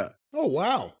 Nevada. Oh,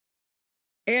 wow.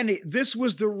 And this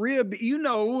was the rib. You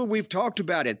know, we've talked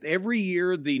about it. Every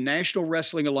year, the National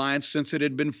Wrestling Alliance, since it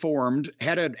had been formed,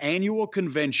 had an annual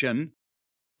convention.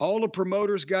 All the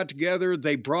promoters got together.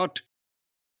 They brought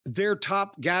their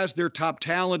top guys, their top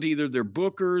talent, either their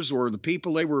bookers or the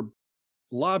people they were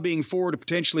lobbying for to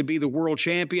potentially be the world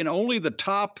champion. Only the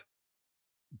top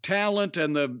talent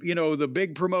and the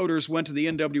big promoters went to the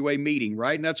NWA meeting,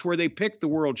 right? And that's where they picked the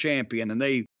world champion. And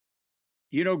they,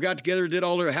 got together, did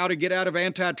all their how to get out of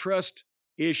antitrust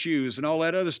issues and all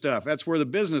that other stuff. That's where the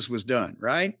business was done,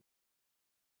 right?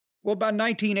 Well, by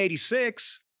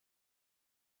 1986,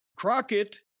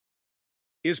 Crockett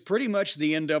is pretty much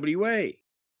the NWA.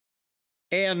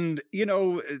 And,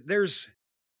 there's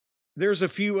a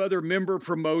few other member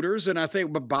promoters, and I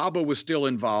think Baba was still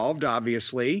involved,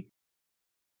 obviously.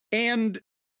 And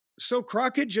so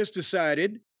Crockett just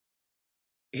decided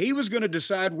he was going to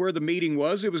decide where the meeting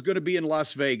was. It was going to be in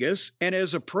Las Vegas. And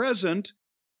as a present,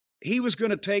 he was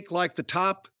going to take like the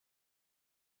top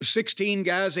 16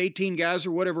 guys, 18 guys,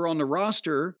 or whatever on the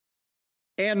roster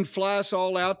and fly us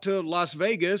all out to Las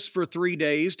Vegas for 3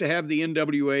 days to have the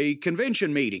NWA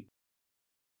convention meeting.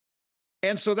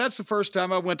 And so that's the first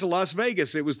time I went to Las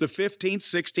Vegas. It was the 15th,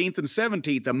 16th, and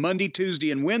 17th, a Monday,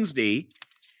 Tuesday, and Wednesday,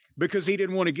 because he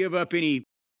didn't want to give up any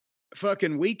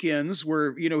fucking weekends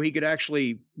where, he could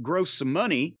actually gross some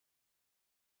money.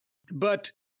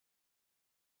 But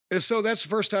so that's the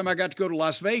first time I got to go to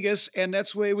Las Vegas, and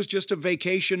that's why it was just a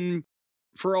vacation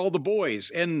for all the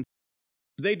boys. And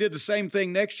they did the same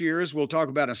thing next year, as we'll talk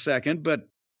about in a second, but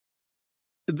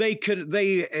they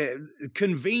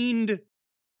convened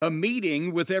a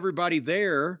meeting with everybody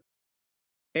there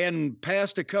and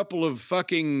passed a couple of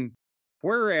fucking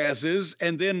whereases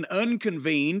and then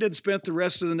unconvened and spent the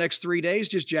rest of the next 3 days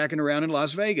just jacking around in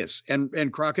Las Vegas.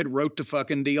 And Crockett wrote the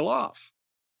fucking deal off.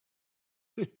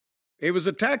 It was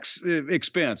a tax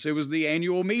expense. It was the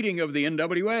annual meeting of the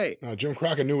NWA. Jim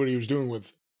Crockett knew what he was doing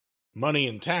with money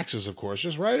and taxes, of course.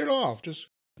 Just write it off. Just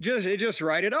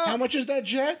write it off. How much is that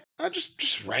jet?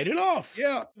 Just write it off.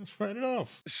 Yeah. Just write it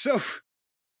off.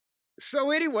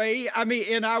 So anyway, I mean,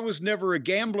 and I was never a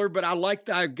gambler, but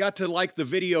I got to like the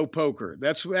video poker.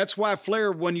 That's why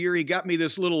Flair one year, he got me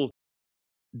this little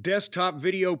desktop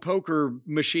video poker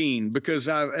machine, because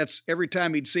that's every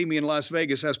time he'd see me in Las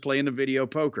Vegas, I was playing the video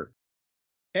poker.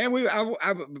 And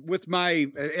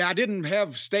I didn't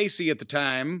have Stacy at the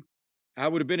time. I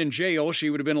would have been in jail. She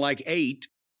would have been like 8.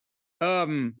 But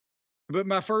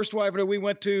my first wife, we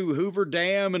went to Hoover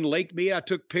Dam and Lake Mead. I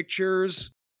took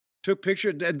pictures.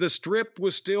 The Strip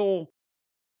was still,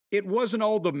 it wasn't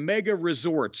all the mega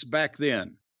resorts back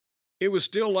then. It was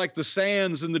still like the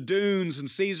Sands and the Dunes and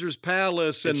Caesar's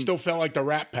Palace. And it still felt like the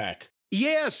Rat Pack.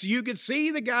 Yes, you could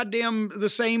see they had the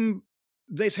same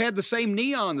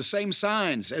neon, the same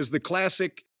signs as the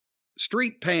classic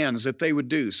street pans that they would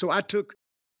do. So I took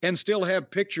and still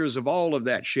have pictures of all of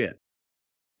that shit.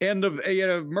 And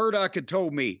Murdoch had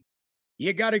told me,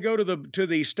 you got to go to the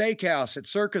steakhouse at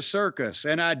Circus,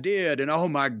 and I did, and oh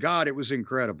my God, it was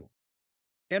incredible.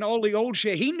 And all the old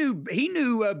shit. He knew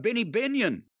Benny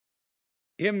Binion.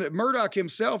 Murdoch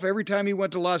himself, every time he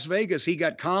went to Las Vegas, he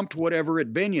got comped whatever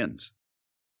at Binion's.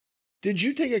 Did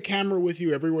you take a camera with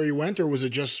you everywhere you went, or was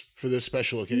it just for this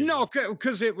special occasion? No,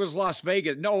 because it was Las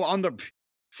Vegas. No, I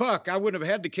wouldn't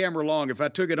have had the camera long if I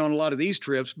took it on a lot of these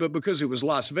trips, but because it was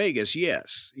Las Vegas,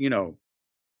 yes,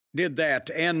 did that.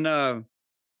 And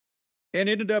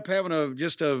ended up having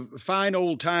just a fine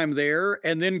old time there,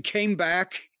 and then came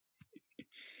back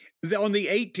on the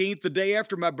 18th, the day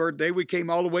after my birthday. We came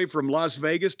all the way from Las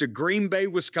Vegas to Green Bay,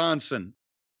 Wisconsin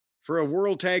for a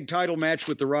World Tag title match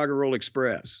with the Rock and Roll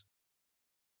Express.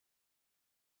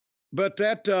 But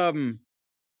that, and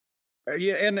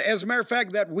as a matter of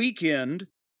fact, that weekend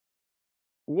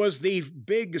was the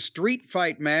big street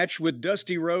fight match with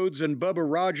Dusty Rhodes and Bubba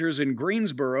Rogers in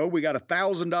Greensboro. We got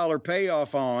 $1,000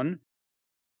 payoff on,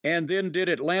 and then did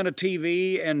Atlanta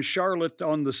TV and Charlotte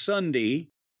on the Sunday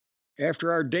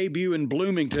after our debut in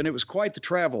Bloomington. It was quite the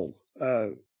travel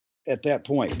at that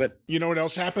point. But you know what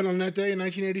else happened on that day in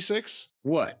 1986?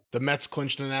 What? The Mets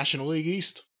clinched the National League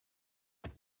East.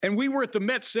 And we were at the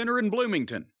Met Center in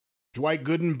Bloomington. Dwight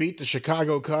Gooden beat the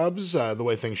Chicago Cubs the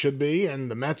way things should be, and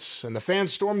the Mets and the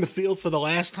fans stormed the field for the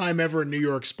last time ever in New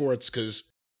York sports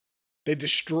because they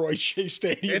destroyed Shea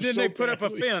Stadium. And then they put up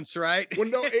a fence, right? Well,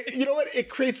 no, you know what? It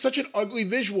creates such an ugly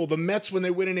visual. The Mets, when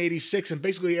they win in 86, and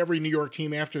basically every New York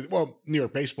team after, New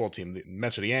York baseball team, the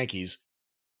Mets or the Yankees,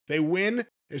 they win.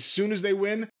 As soon as they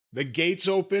win, the gates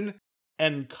open,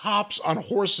 and cops on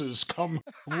horses come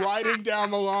riding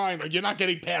down the line. Like, you're not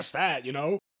getting past that,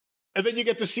 And then you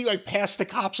get to see, past the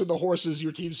cops and the horses,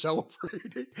 your team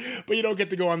celebrating. But you don't get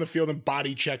to go on the field and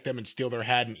body check them and steal their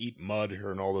hat and eat mud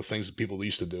and all the things that people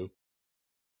used to do.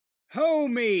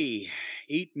 Homie,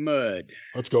 eat mud.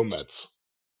 Let's go Mets.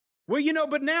 Well,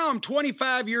 but now I'm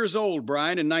 25 years old,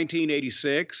 Brian, in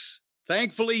 1986.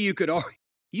 Thankfully, you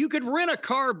could rent a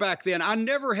car back then. I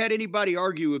never had anybody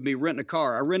argue with me renting a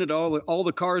car. I rented all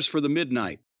the cars for the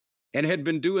midnight and had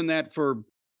been doing that for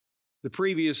the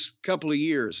previous couple of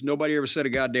years. Nobody ever said a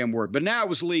goddamn word. But now it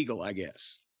was legal, I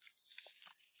guess.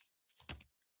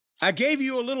 I gave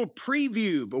you a little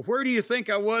preview, but where do you think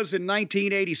I was in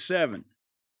 1987?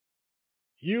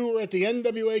 You were at the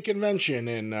NWA convention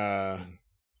in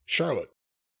Charlotte.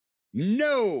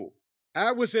 No,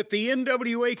 I was at the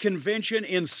NWA convention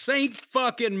in St.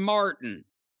 fucking Martin.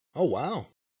 Oh, wow.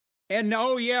 And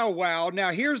wow.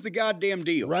 Now, here's the goddamn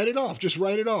deal. Write it off. Just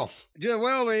write it off.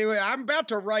 Well, anyway, I'm about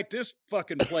to write this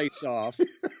fucking place off.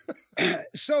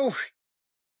 So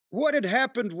what had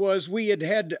happened was we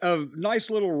had a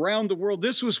nice little round the world.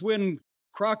 This was when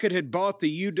Crockett had bought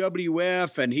the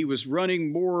UWF and he was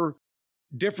running more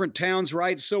different towns,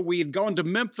 right? So we had gone to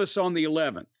Memphis on the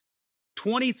 11th.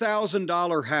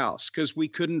 $20,000 house because we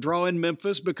couldn't draw in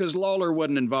Memphis because Lawler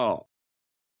wasn't involved.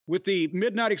 With the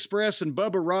Midnight Express and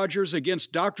Bubba Rogers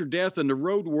against Dr. Death and the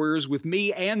Road Warriors with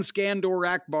me and Skandor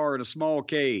Akbar in a small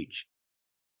cage.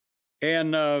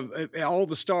 And all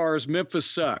the stars, Memphis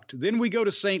sucked. Then we go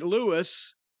to St.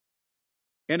 Louis,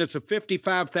 and it's a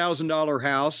 $55,000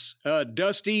 house.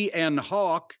 Dusty and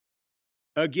Hawk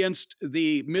against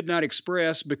the Midnight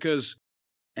Express because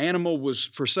Animal was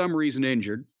for some reason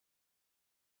injured.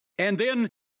 And then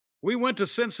we went to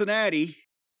Cincinnati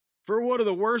for one of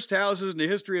the worst houses in the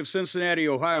history of Cincinnati,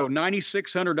 Ohio,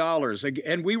 $9,600.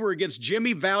 And we were against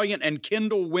Jimmy Valiant and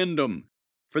Kendall Windham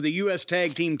for the U.S.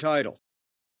 Tag Team title.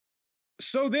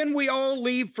 So then we all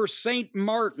leave for St.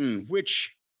 Martin,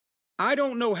 which I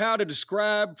don't know how to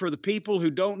describe for the people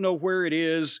who don't know where it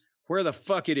is, where the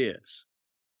fuck it is.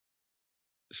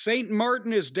 St.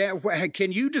 Martin is down.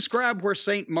 Can you describe where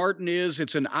St. Martin is?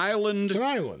 It's an island. It's an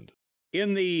island.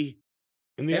 In the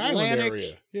Atlantic, island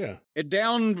area. Yeah.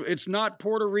 It's not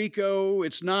Puerto Rico.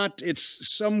 It's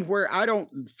somewhere. I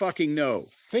don't fucking know.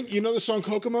 You know the song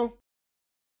Kokomo?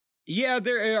 Yeah,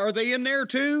 are they in there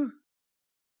too?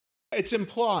 It's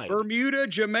implied. Bermuda,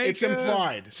 Jamaica. It's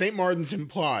implied. St. Martin's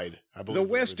implied, I believe. The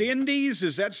West Indies,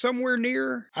 is that somewhere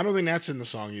near? I don't think that's in the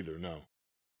song either, no.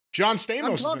 John Stamos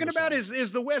I'm talking about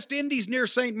is the West Indies near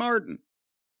St. Martin?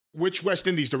 Which West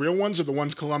Indies? The real ones or the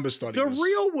ones Columbus thought The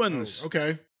real ones. Oh,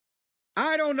 okay.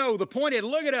 I don't know. The point is,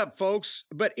 look it up, folks.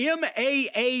 But Maarten,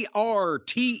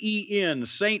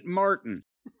 St. Martin.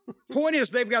 Point is,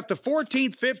 they've got the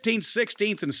 14th, 15th,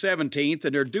 16th, and 17th,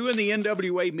 and they're doing the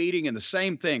NWA meeting and the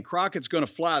same thing. Crockett's going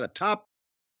to fly the top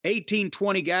 18,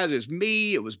 20 guys. It was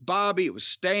me, it was Bobby, it was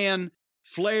Stan,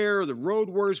 Flair, the Road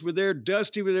Warriors were there,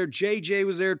 Dusty was there, JJ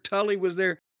was there, Tully was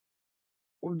there.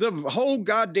 The whole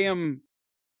goddamn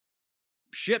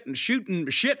shooting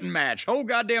match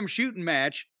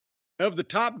of the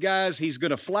top guys. He's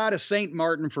going to fly to St.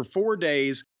 Martin for 4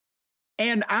 days.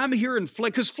 And I'm hearing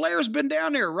because Flair's been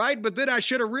down there, right? But then I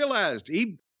should have realized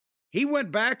he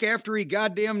went back after he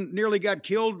nearly got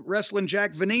killed wrestling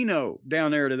Jack Veneno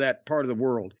down there to that part of the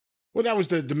world. Well, that was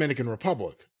the Dominican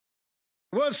Republic.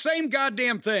 Well, same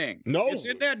goddamn thing. No. It's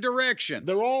in that direction.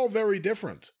 They're all very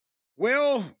different.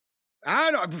 Well,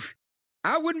 I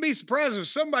wouldn't be surprised if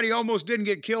somebody almost didn't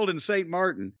get killed in St.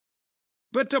 Martin.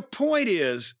 But the point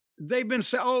is, they've been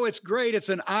saying, oh, it's great. It's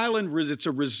an island. It's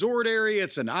a resort area.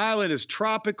 It's an island. It's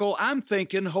tropical. I'm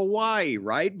thinking Hawaii,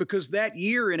 right? Because that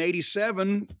year in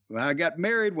 87, when I got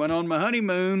married, went on my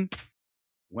honeymoon,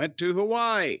 went to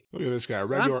Hawaii. Look at this guy.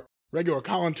 Regular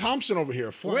Colin Thompson over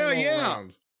here flying all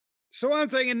around. So I'm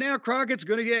thinking now Crockett's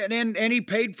going to get, and he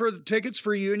paid for the tickets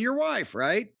for you and your wife,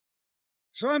 right?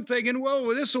 So I'm thinking, well,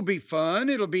 this will be fun.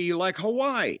 It'll be like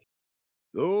Hawaii.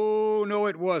 Oh, no,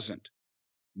 it wasn't.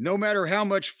 No matter how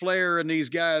much Flair and these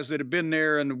guys that have been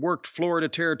there and worked Florida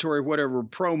territory, whatever,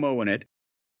 promoing it,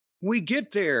 we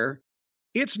get there,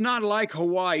 it's not like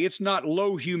Hawaii. It's not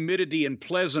low humidity and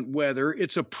pleasant weather.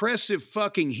 It's oppressive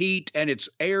fucking heat, and it's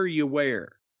air you wear.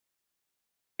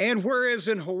 And whereas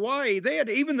in Hawaii,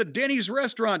 even the Denny's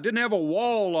restaurant didn't have a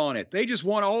wall on it. They just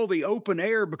want all the open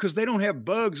air because they don't have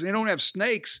bugs. They don't have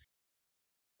snakes.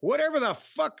 Whatever the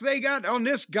fuck they got on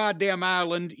this goddamn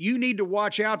island, you need to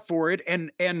watch out for it.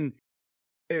 And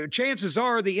chances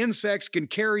are the insects can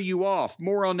carry you off.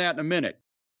 More on that in a minute.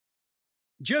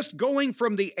 Just going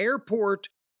from the airport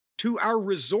to our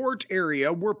resort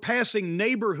area, we're passing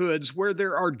neighborhoods where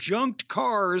there are junked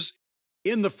cars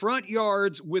in the front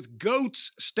yards with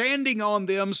goats standing on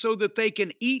them so that they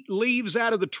can eat leaves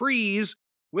out of the trees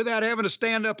without having to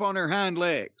stand up on their hind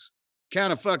legs.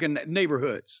 Kind of fucking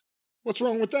neighborhoods. What's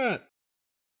wrong with that?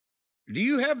 Do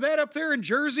you have that up there in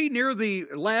Jersey near the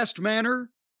Last Manor?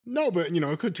 No, but,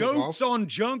 it could take goats on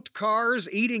junked cars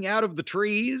eating out of the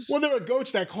trees. Well, there are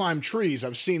goats that climb trees.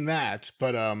 I've seen that,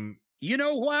 but, You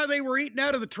know why they were eating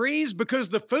out of the trees? Because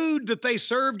the food that they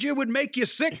served you would make you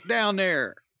sick down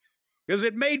there. Because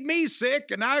it made me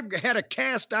sick, and I had a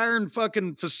cast iron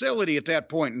fucking facility at that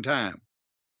point in time.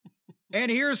 And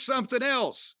here's something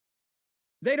else.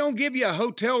 They don't give you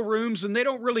hotel rooms, and they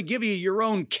don't really give you your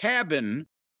own cabin.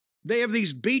 They have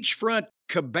these beachfront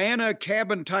cabana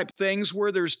cabin type things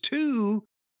where there's 2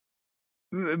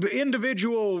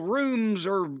 individual rooms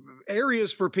or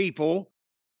areas for people,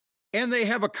 and they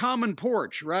have a common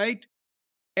porch, right?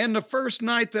 And the first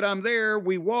night that I'm there,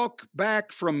 we walk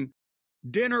back from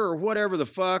dinner or whatever the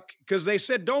fuck, because they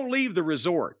said don't leave the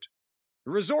resort.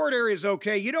 The resort area is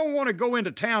okay. You don't want to go into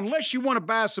town unless you want to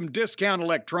buy some discount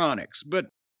electronics, but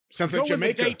sounds like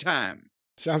Jamaica. In the daytime.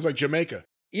 Sounds like Jamaica.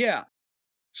 Yeah.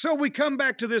 So we come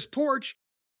back to this porch,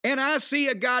 and I see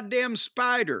a goddamn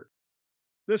spider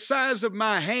the size of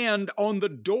my hand on the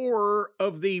door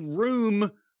of the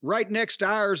room right next to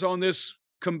ours on this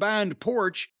combined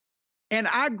porch, and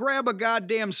I grab a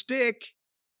goddamn stick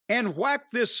and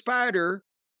whack this spider,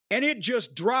 and it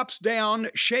just drops down,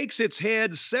 shakes its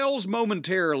head, sells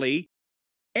momentarily,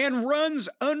 and runs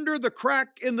under the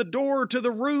crack in the door to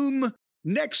the room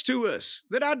next to us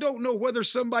that I don't know whether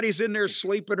somebody's in there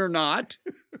sleeping or not.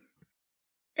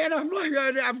 And I'm like,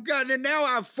 now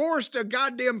I've forced a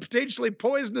goddamn potentially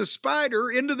poisonous spider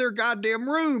into their goddamn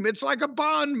room. It's like a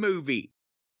Bond movie.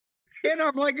 And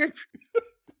I'm like,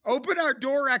 open our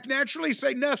door, I naturally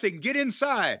say nothing, get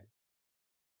inside.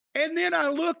 And then I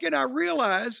look and I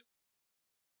realize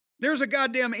There's a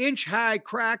goddamn inch-high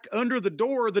crack under the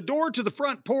door to the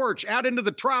front porch, out into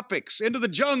the tropics, into the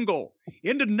jungle,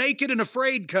 into naked and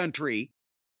afraid country.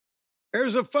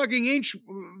 There's a fucking inch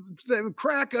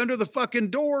crack under the fucking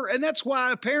door, and that's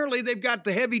why apparently they've got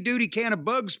the heavy-duty can of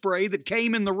bug spray that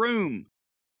came in the room.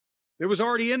 It was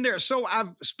already in there. So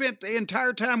I've spent the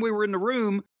entire time we were in the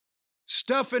room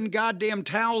stuffing goddamn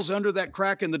towels under that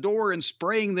crack in the door and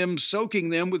spraying them, soaking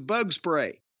them with bug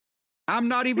spray. I'm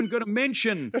not even going to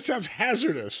mention. That sounds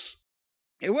hazardous.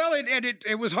 Well,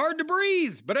 it was hard to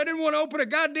breathe, but I didn't want to open a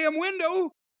goddamn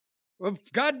window. A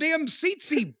goddamn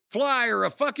tsetse fly or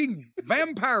a fucking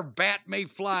vampire bat may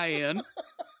fly in.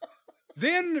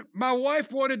 Then my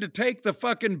wife wanted to take the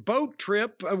fucking boat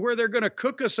trip where they're going to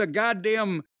cook us a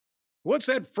goddamn, what's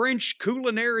that French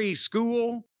culinary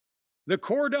school? The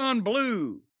Cordon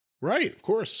Bleu. Right, of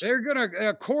course.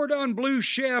 A Cordon Bleu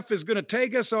chef is gonna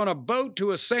take us on a boat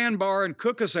to a sandbar and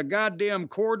cook us a goddamn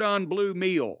Cordon Bleu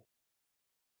meal.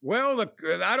 Well,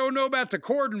 I don't know about the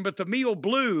cordon, but the meal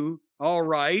blue, all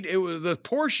right. The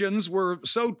portions were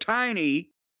so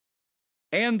tiny,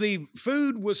 and the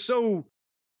food was so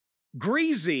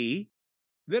greasy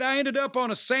that I ended up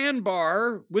on a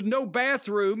sandbar with no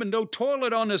bathroom and no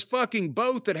toilet on this fucking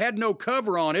boat that had no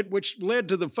cover on it, which led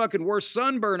to the fucking worst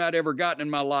sunburn I'd ever gotten in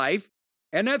my life.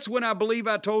 And that's when I believe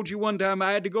I told you one time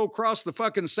I had to go across the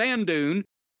fucking sand dune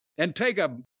and take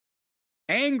a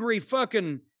angry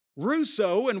fucking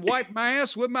Russo and wipe my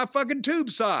ass with my fucking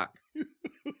tube sock.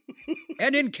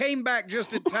 And then came back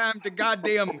just in time to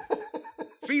goddamn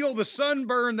feel the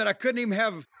sunburn that I couldn't even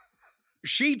have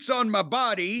sheets on my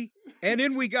body. And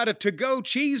then we got a to-go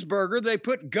cheeseburger. They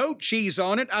put goat cheese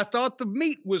on it. I thought the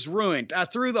meat was ruined. I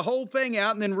threw the whole thing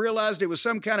out and then realized it was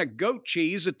some kind of goat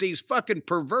cheese that these fucking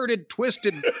perverted,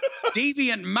 twisted,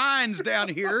 deviant minds down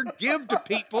here give to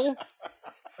people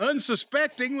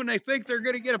unsuspecting when they think they're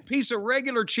going to get a piece of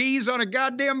regular cheese on a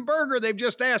goddamn burger they've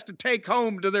just asked to take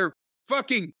home to their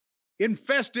fucking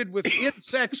infested with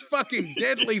insects, fucking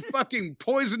deadly, fucking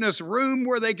poisonous room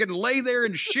where they can lay there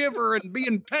and shiver and be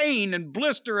in pain and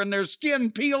blister and their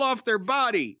skin peel off their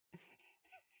body.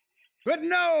 But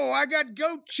no, I got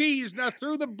goat cheese and I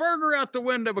threw the burger out the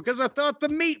window because I thought the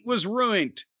meat was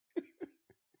ruined.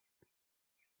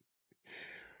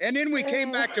 And then we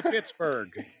came back to Pittsburgh.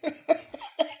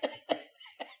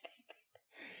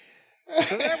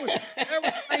 So that was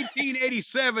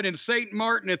 1987 in St.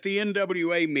 Martin at the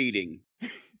NWA meeting.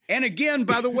 And again,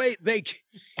 by the way,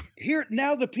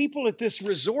 now the people at this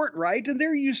resort, right? And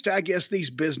they're used to, I guess, these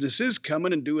businesses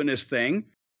coming and doing this thing.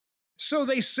 So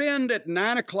they send at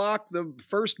 9 o'clock the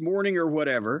first morning or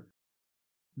whatever,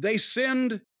 they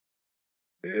send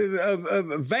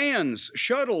vans,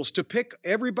 shuttles to pick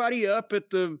everybody up at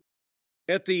the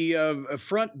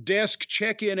front desk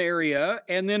check-in area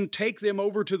and then take them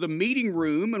over to the meeting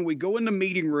room. And we go in the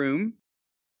meeting room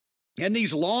and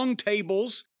these long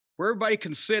tables where everybody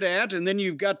can sit at. And then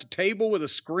you've got the table with a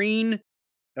screen.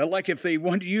 Like if they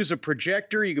want to use a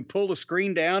projector, you can pull the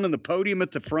screen down and the podium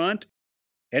at the front.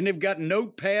 And they've got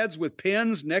notepads with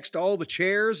pens next to all the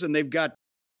chairs. And they've got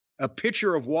a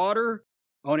pitcher of water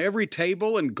on every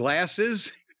table and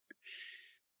glasses.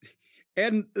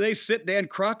 And they sit down.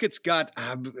 Crockett's got,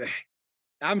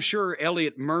 I'm sure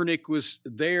Elliot Murnick was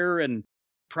there and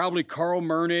probably Carl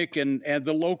Murnick and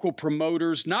the local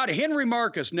promoters. Not Henry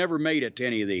Marcus never made it to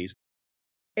any of these.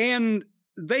 And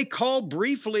they call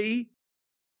briefly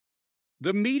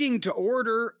the meeting to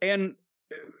order. And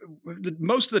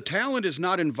most of the talent is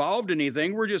not involved in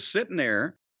anything. We're just sitting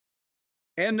there.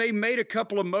 And they made a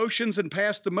couple of motions and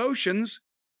passed the motions.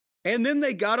 And then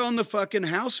they got on the fucking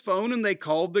house phone and they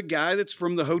called the guy that's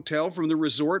from the hotel, from the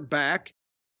resort back.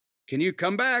 Can you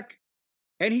come back?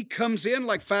 And he comes in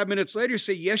like 5 minutes later,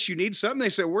 say, yes, you need something. They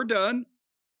said, we're done.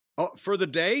 Oh, for the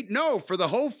day? No, for the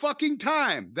whole fucking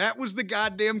time. That was the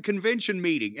goddamn convention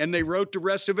meeting. And they wrote the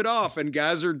rest of it off. And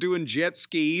guys are doing jet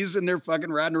skis and they're fucking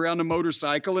riding around a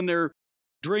motorcycle and they're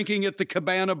drinking at the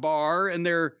Cabana bar and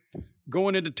they're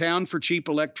going into town for cheap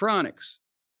electronics.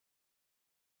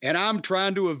 And I'm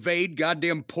trying to evade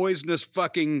goddamn poisonous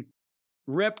fucking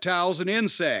reptiles and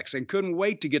insects and couldn't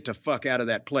wait to get the fuck out of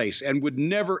that place and would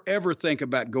never, ever think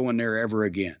about going there ever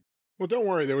again. Well, don't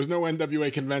worry. There was no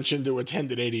NWA convention to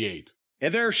attend in 88.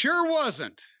 And there sure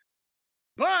wasn't.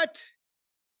 But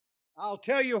I'll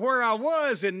tell you where I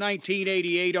was in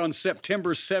 1988 on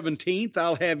September 17th.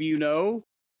 I'll have you know.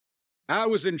 I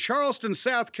was in Charleston,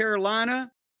 South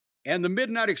Carolina. And the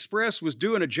Midnight Express was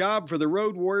doing a job for the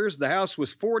Road Warriors. The house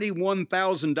was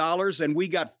 $41,000, and we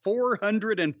got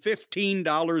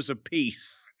 $415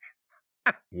 apiece.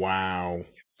 Wow.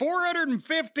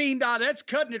 $415. That's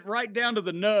cutting it right down to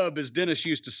the nub, as Dennis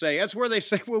used to say. That's where they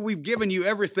say, well, we've given you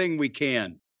everything we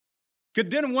can. Because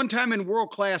Dennis, one time in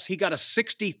World Class, he got a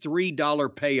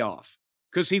 $63 payoff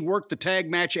because he worked the tag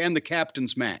match and the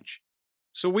captain's match.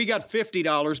 So we got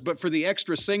 $50, but for the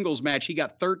extra singles match, he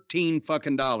got $13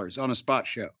 fucking on a spot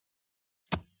show.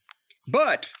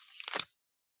 But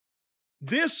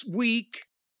this week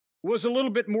was a little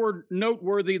bit more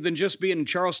noteworthy than just being in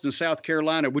Charleston, South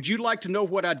Carolina. Would you like to know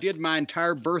what I did my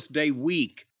entire birthday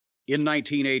week in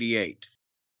 1988?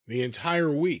 The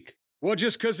entire week? Well,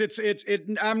 just because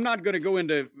I'm not going to go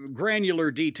into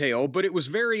granular detail, but it was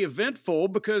very eventful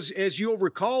because, as you'll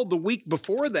recall, the week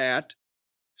before that,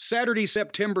 Saturday,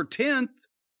 September 10th,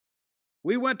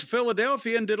 we went to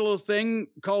Philadelphia and did a little thing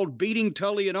called Beating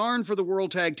Tully and Arn for the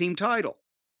World Tag Team title.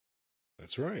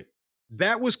 That's right.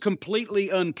 That was completely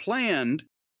unplanned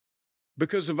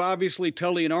because of obviously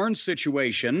Tully and Arn's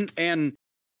situation. And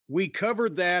we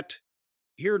covered that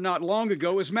here not long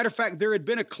ago. As a matter of fact, there had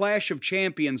been a Clash of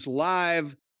Champions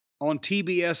live on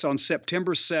TBS on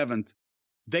September 7th.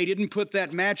 They didn't put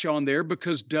that match on there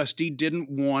because Dusty didn't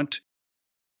want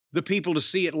the people to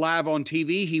see it live on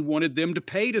TV. He wanted them to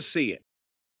pay to see it.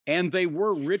 And they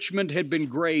were. Richmond had been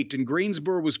great, and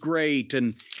Greensboro was great,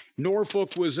 and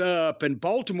Norfolk was up, and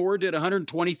Baltimore did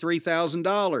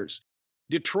 $123,000.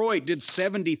 Detroit did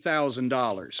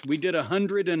 $70,000. We did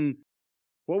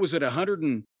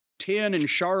 110 in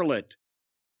Charlotte.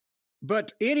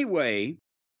 But anyway,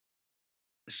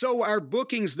 so our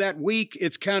bookings that week,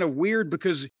 it's kind of weird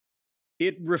because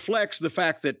it reflects the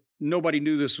fact that nobody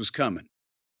knew this was coming.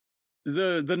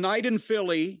 The night in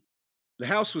Philly, the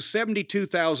house was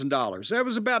 $72,000. That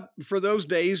was about, for those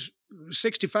days,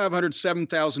 6,500,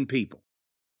 7,000 people.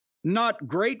 Not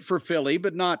great for Philly,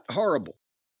 but not horrible.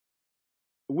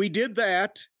 We did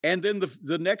that, and then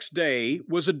the next day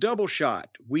was a double shot.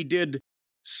 We did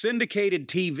syndicated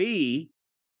TV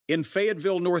in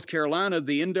Fayetteville, North Carolina,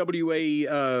 the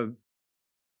NWA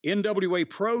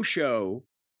Pro show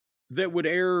that would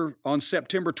air on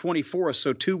September 24th,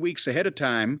 so 2 weeks ahead of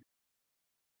time.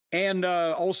 And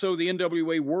also the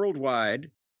NWA Worldwide.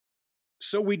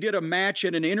 So we did a match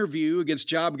and an interview against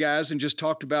Job Guys and just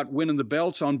talked about winning the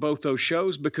belts on both those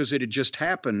shows because it had just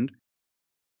happened.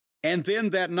 And then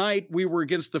that night we were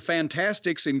against the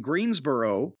Fantastics in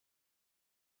Greensboro,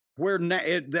 where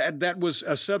that was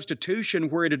a substitution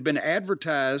where it had been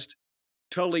advertised,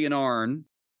 Tully and Arn.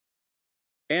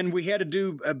 And we had to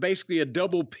do basically a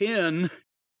double pin.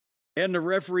 And the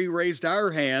referee raised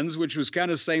our hands, which was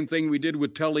kind of the same thing we did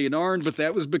with Tully and Arn, but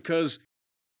that was because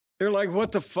they're like,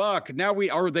 what the fuck? Now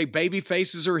are they baby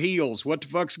faces or heels? What the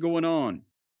fuck's going on?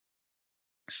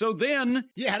 So then...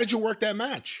 Yeah, how did you work that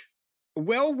match?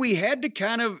 Well, we had to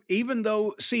kind of, even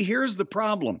though, see, here's the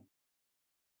problem.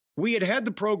 We had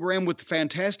the program with the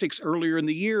Fantastics earlier in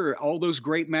the year, all those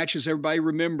great matches everybody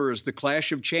remembers, the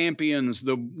Clash of Champions,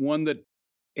 the one that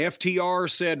FTR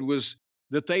said was...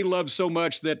 that they loved so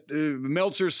much that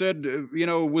Meltzer said,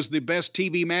 was the best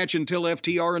TV match until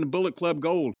FTR and the Bullet Club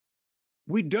Gold.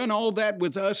 We'd done all that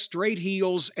with us straight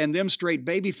heels and them straight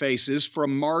baby faces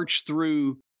from March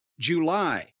through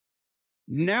July.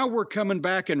 Now we're coming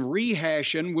back and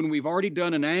rehashing when we've already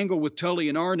done an angle with Tully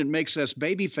and Arn that makes us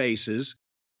baby faces.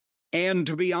 And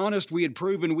to be honest, we had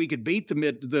proven we could beat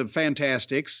the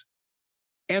Fantastics.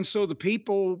 And so the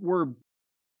people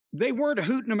they weren't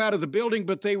hooting them out of the building,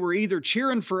 but they were either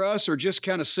cheering for us or just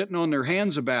kind of sitting on their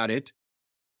hands about it.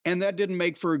 And that didn't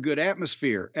make for a good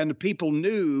atmosphere. And the people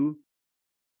knew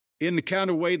in the kind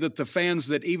of way that the fans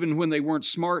that even when they weren't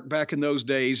smart back in those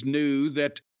days knew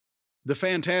that the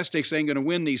Fantastics ain't going to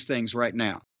win these things right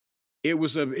now. It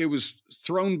was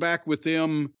thrown back with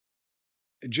them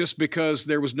just because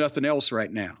there was nothing else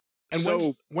right now. And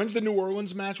so, when's the New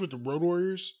Orleans match with the Road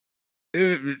Warriors?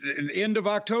 End of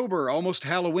October, almost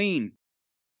Halloween.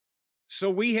 So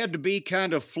we had to be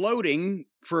kind of floating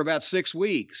for about 6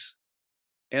 weeks.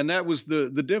 And that was the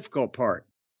difficult part.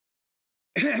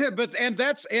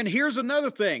 And here's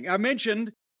another thing. I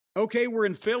mentioned, okay, we're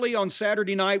in Philly on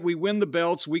Saturday night. We win the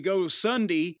belts. We go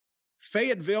Sunday,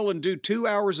 Fayetteville, and do 2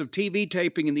 hours of TV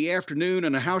taping in the afternoon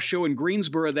and a house show in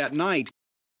Greensboro that night.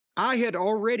 I had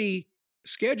already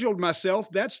scheduled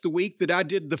myself. That's the week that I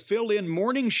did the fill-in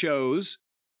morning shows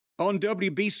on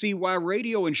WBCY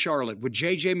radio in Charlotte with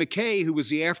J.J. McKay, who was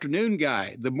the afternoon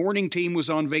guy. The morning team was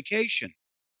on vacation.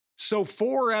 So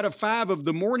 4 out of 5 of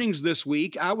the mornings this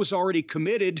week, I was already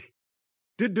committed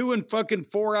to doing fucking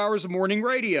 4 hours of morning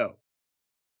radio.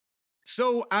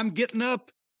 So I'm getting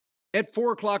up at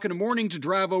 4 o'clock in the morning to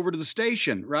drive over to the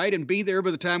station, right? And be there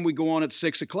by the time we go on at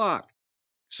 6 o'clock.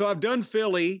 So I've done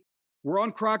Philly. We're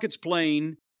on Crockett's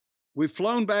Plain. We've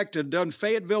flown back to done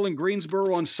Fayetteville and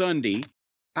Greensboro on Sunday.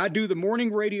 I do the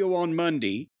morning radio on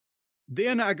Monday.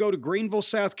 Then I go to Greenville,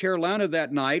 South Carolina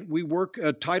that night. We work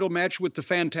a title match with the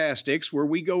Fantastics where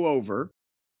we go over.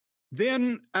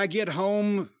 Then I get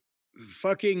home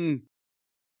fucking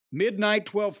midnight,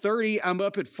 12:30. I'm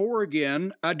up at 4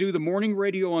 again. I do the morning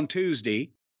radio on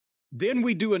Tuesday. Then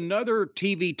we do another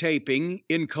TV taping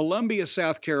in Columbia,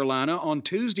 South Carolina on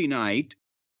Tuesday night,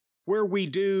 where we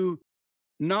do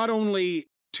not only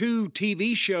 2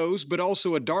 TV shows, but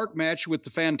also a dark match with the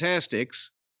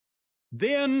Fantastics.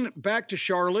 Then back to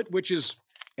Charlotte, which is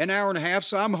an hour and a half.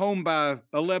 So I'm home by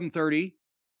 11:30.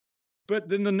 But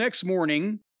then the next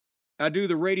morning, I do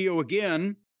the radio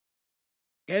again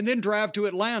and then drive to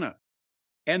Atlanta.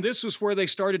 And this was where they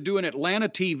started doing Atlanta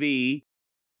TV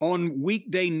on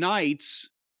weekday nights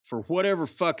for whatever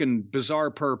fucking bizarre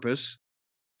purpose.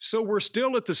 So we're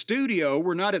still at the studio.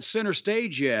 We're not at center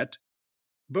stage yet,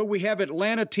 but we have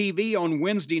Atlanta TV on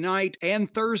Wednesday night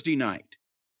and Thursday night.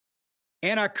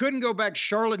 And I couldn't go back to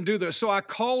Charlotte and do this. So I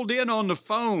called in on the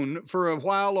phone for a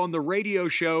while on the radio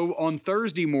show on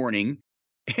Thursday morning.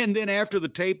 And then after the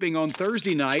taping on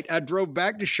Thursday night, I drove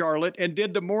back to Charlotte and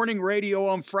did the morning radio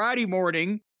on Friday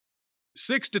morning,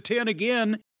 6 to 10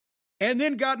 again. And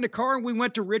then got in the car and we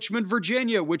went to Richmond,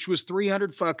 Virginia, which was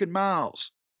 300 fucking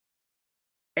miles.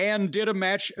 And did a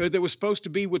match that was supposed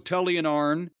to be with Tully and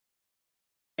Arn.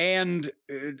 And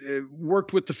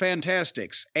worked with the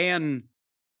Fantastics. And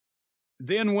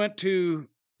then went to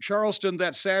Charleston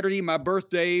that Saturday, my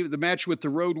birthday, the match with the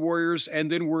Road Warriors.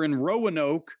 And then we're in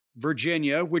Roanoke,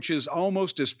 Virginia, which is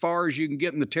almost as far as you can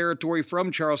get in the territory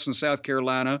from Charleston, South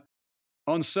Carolina,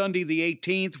 on Sunday the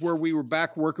 18th, where we were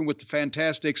back working with the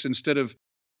Fantastics instead of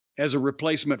as a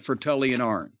replacement for Tully and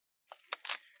Arn.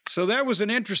 So that was an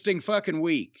interesting fucking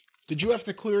week. Did you have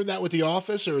to clear that with the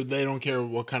office, or they don't care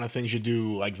what kind of things you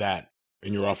do like that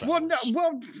in your office? Well,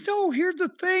 no, here's the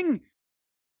thing.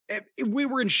 We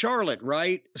were in Charlotte,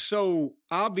 right? So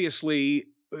obviously,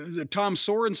 Tom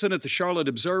Sorensen at the Charlotte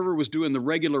Observer was doing the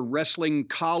regular wrestling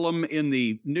column in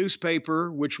the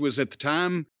newspaper, which was at the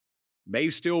time, may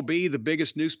still be the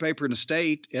biggest newspaper in the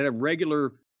state, had a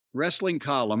regular wrestling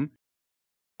column.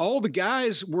 All the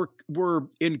guys were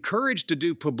encouraged to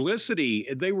do publicity.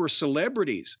 They were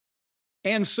celebrities.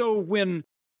 And so when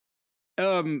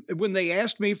they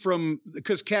asked me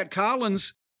because Cat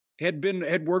Collins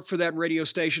had worked for that radio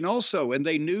station also, and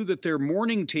they knew that their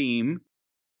morning team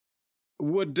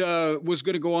was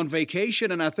going to go on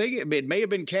vacation, and I think it may have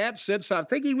been Cat said so. I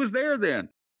think he was there then,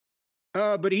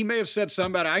 but he may have said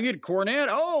something about I get Cornette.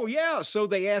 Oh yeah, so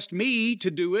they asked me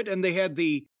to do it, and they had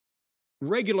the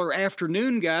regular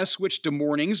afternoon guy switch to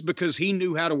mornings because he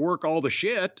knew how to work all the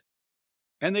shit,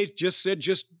 and they just said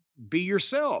just be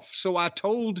yourself. So I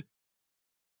told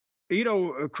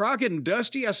Crockett and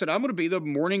Dusty, I said, I'm going to be the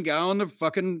morning guy on the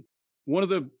fucking one of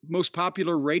the most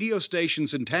popular radio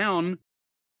stations in town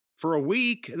for a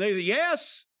week. And they said,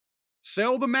 yes,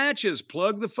 sell the matches,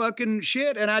 plug the fucking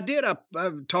shit. And I did. I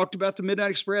talked about the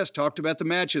Midnight Express, talked about the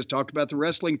matches, talked about the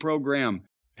wrestling program.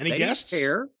 Any guests?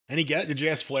 Did you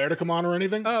ask Flair to come on or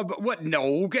anything? But what?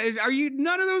 No.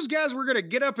 None of those guys were going to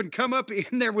get up and come up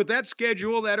in there with that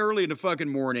schedule that early in the fucking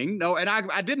morning. No, and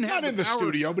I didn't have not in the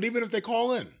studio, but even if they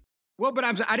call in. Well, but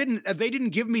they didn't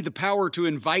give me the power to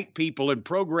invite people and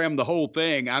program the whole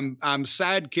thing. I'm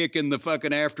sidekicking the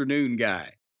fucking afternoon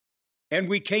guy. And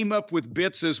we came up with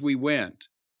bits as we went.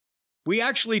 We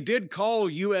actually did call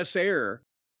US Air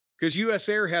because US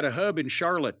Air had a hub in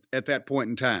Charlotte at that point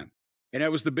in time. And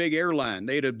that was the big airline.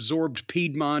 They had absorbed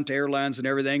Piedmont Airlines and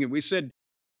everything. And we said,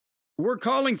 we're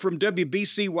calling from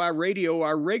WBCY Radio.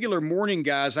 Our regular morning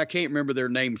guys, I can't remember their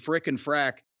name, Frick and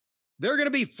Frack. They're going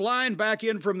to be flying back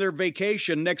in from their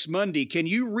vacation next Monday. Can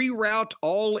you reroute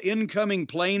all incoming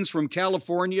planes from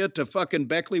California to fucking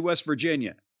Beckley, West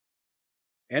Virginia?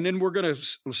 And then we're going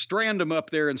to strand them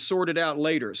up there and sort it out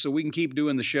later so we can keep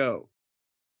doing the show.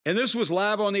 And this was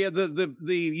live on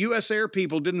the US Air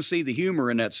people didn't see the humor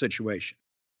in that situation.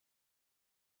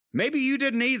 Maybe you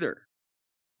didn't either.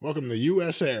 Welcome to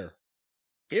US Air.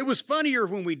 It was funnier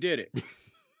when we did it.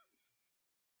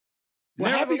 Well,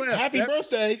 happy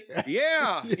birthday.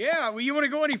 Yeah. Well, you want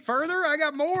to go any further? I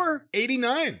got more.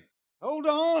 89. Hold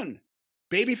on.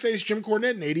 Babyface Jim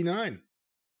Cornette in 89.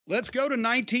 Let's go to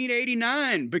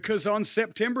 1989 because on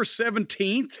September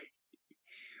 17th,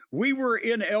 we were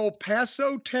in El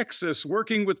Paso, Texas,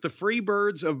 working with the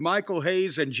Freebirds of Michael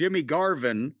Hayes and Jimmy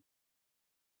Garvin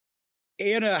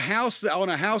on a house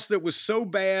that was so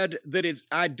bad that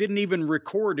I didn't even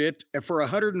record it for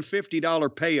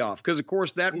 $150 payoff. Because of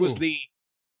course that was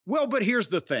but here's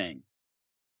the thing.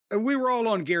 we were all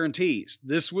on guarantees.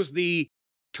 This was the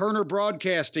Turner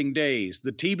Broadcasting days,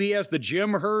 the TBS, the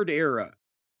Jim Hurd era.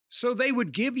 So they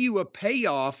would give you a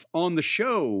payoff on the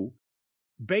show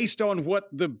based on what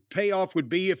the payoff would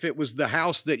be if it was the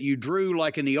house that you drew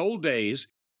like in the old days,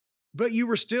 but you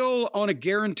were still on a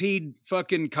guaranteed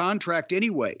fucking contract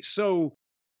anyway. So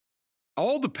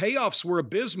all the payoffs were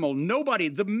abysmal. Nobody,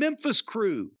 the Memphis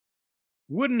crew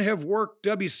wouldn't have worked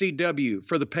WCW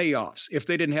for the payoffs if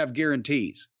they didn't have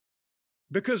guarantees.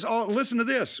 Because, listen to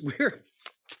this.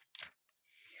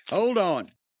 Hold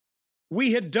on.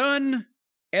 We had done,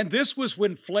 and this was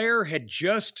when Flair had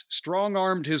just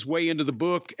strong-armed his way into the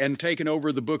book and taken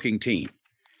over the booking team.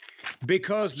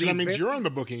 Because so that means you're on the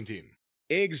booking team.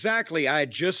 Exactly. I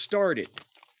had just started.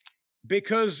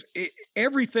 Because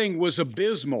everything was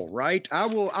abysmal, right?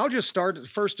 I'll just start at the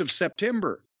 1st of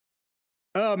September.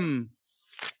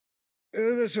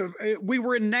 We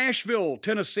were in Nashville,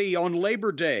 Tennessee on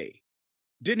Labor Day.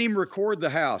 Didn't even record the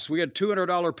house. We had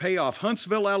 $200 payoff.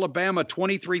 Huntsville, Alabama,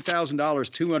 $23,000,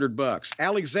 $200.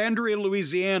 Alexandria,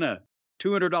 Louisiana,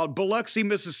 $200. Biloxi,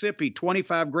 Mississippi,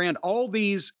 $25,000. All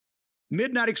these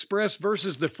Midnight Express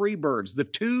versus the Freebirds, the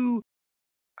two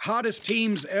hottest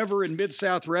teams ever in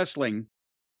Mid-South wrestling.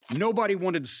 Nobody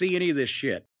wanted to see any of this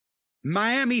shit.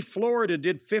 Miami, Florida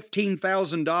did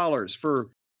 $15,000 for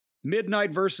Midnight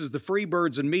versus the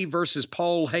Freebirds and me versus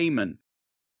Paul Heyman.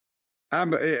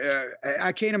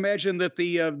 I can't imagine that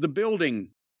the building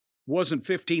wasn't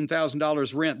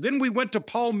 $15,000 rent. Then we went to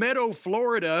Palmetto,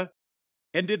 Florida,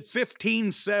 and did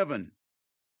 $15,700.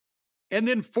 And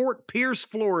then Fort Pierce,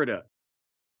 Florida,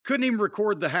 couldn't even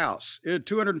record the house.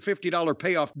 $250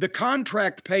 payoff. The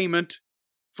contract payment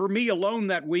for me alone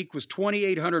that week was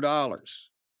 $2,800.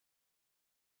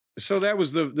 So that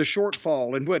was the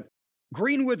shortfall. And what?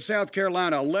 Greenwood, South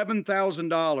Carolina,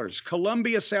 $11,000.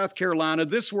 Columbia, South Carolina,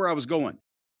 this is where I was going.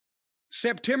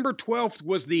 September 12th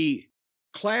was the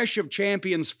Clash of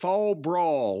Champions Fall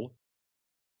Brawl.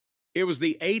 It was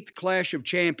the 8th Clash of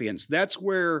Champions. That's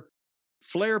where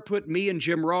Flair put me and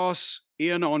Jim Ross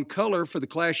in on color for the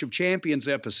Clash of Champions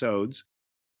episodes.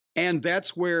 And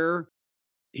that's where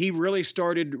he really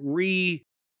started redirecting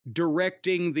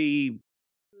the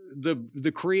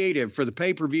creative for the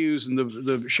pay-per-views and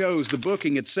the shows, the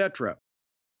booking, etc.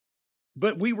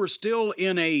 But we were still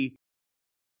in a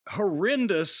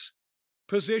horrendous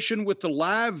position with the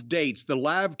live dates, the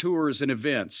live tours and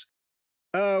events.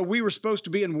 We were supposed to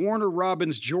be in Warner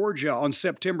Robins, Georgia on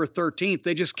September 13th.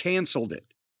 They just canceled it.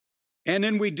 And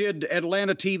then we did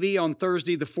Atlanta TV on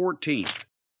Thursday the 14th.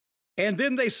 And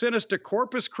then they sent us to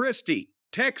Corpus Christi,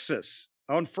 Texas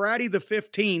on Friday the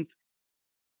 15th.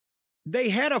 They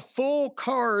had a full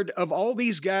card of all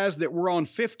these guys that were on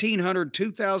 $1,500,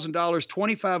 $2,000,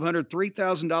 $2,500,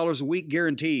 $3,000 a week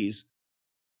guarantees.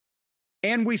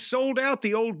 And we sold out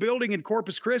the old building in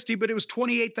Corpus Christi, but it was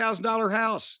 $28,000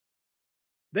 house.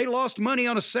 They lost money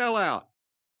on a sellout.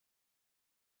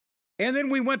 And then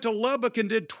we went to Lubbock and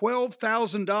did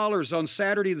 $12,000 on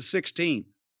Saturday the 16th.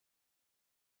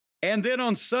 And then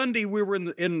on Sunday, we were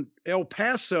in El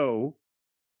Paso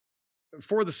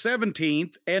for the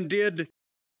 17th and did,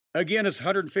 again, it's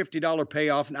 $150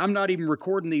 payoff. And I'm not even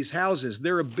recording these houses.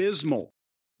 They're abysmal.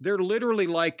 They're literally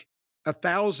like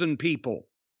 1,000 people,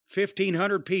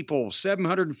 1,500 people,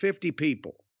 750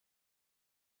 people.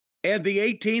 And the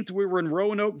 18th, we were in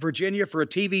Roanoke, Virginia for a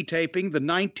TV taping. The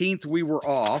 19th, we were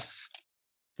off.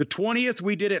 The 20th,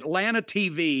 we did Atlanta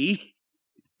TV.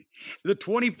 The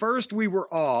 21st, we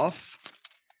were off.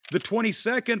 The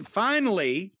 22nd,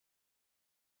 finally,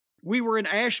 we were in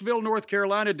Asheville, North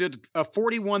Carolina, did a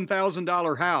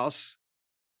 $41,000 house.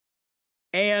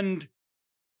 And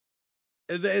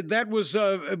that was,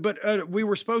 but we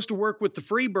were supposed to work with the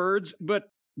Freebirds, but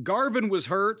Garvin was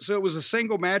hurt, so it was a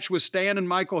single match with Stan and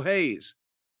Michael Hayes.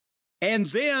 And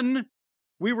then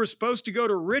we were supposed to go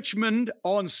to Richmond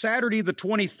on Saturday the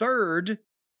 23rd,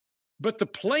 but the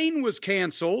plane was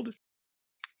canceled,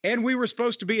 and we were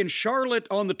supposed to be in Charlotte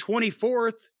on the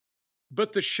 24th,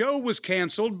 but the show was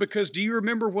canceled because do you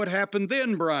remember what happened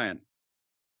then, Brian?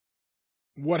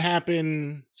 What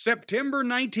happened? September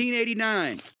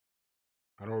 1989.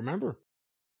 I don't remember.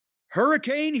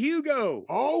 Hurricane Hugo.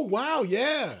 Oh, wow,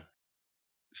 yeah.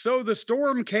 So the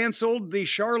storm canceled the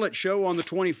Charlotte show on the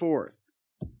 24th.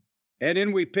 And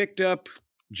then we picked up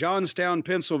Johnstown,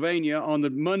 Pennsylvania on the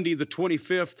Monday, the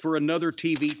 25th for another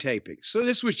TV taping. So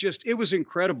this was just, it was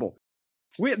incredible.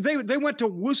 They went to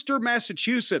Worcester,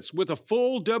 Massachusetts with a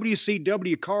full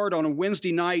WCW card on a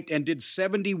Wednesday night and did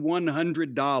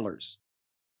 $7,100.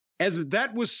 As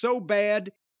that was so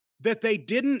bad that they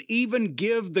didn't even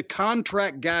give the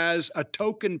contract guys a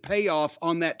token payoff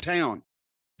on that town.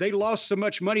 they lost so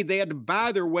much money they had to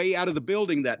buy their way out of the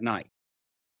building that night.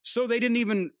 So they didn't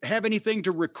even have anything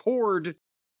to record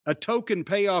a token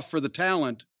payoff for the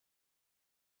talent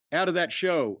out of that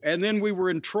show. And then we were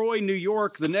in Troy, New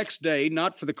York the next day,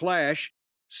 not for the Clash,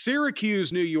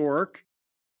 Syracuse, New York,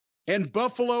 and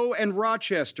Buffalo and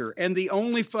Rochester. And the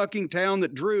only fucking town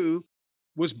that drew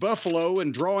was Buffalo,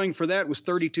 and drawing for that was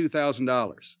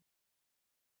 $32,000.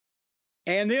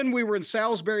 And then we were in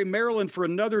Salisbury, Maryland for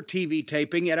another TV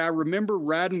taping, and I remember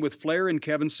riding with Flair and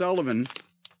Kevin Sullivan,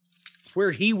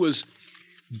 where he was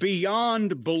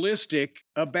beyond ballistic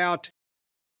about,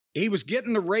 he was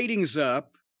getting the ratings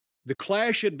up. The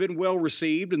Clash had been well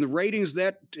received, and the ratings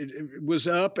that was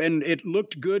up, and it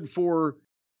looked good for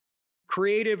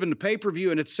creative and the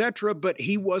pay-per-view and etc., but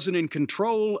he wasn't in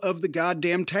control of the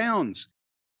goddamn towns.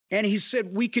 And he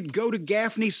said we could go to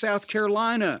Gaffney, South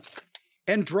Carolina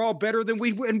and draw better than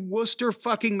we in Worcester,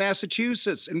 fucking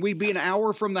Massachusetts, and we'd be an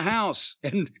hour from the house.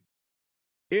 And,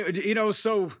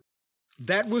 so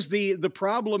that was the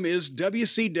problem is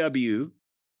WCW,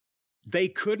 they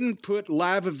couldn't put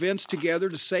live events together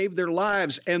to save their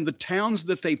lives. And the towns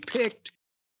that they picked,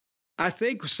 I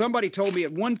think somebody told me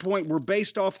at one point, were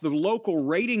based off the local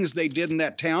ratings they did in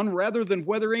that town rather than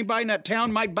whether anybody in that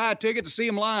town might buy a ticket to see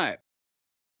them live.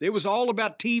 It was all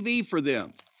about TV for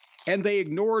them. And they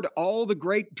ignored all the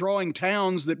great drawing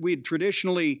towns that we had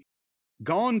traditionally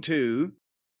gone to,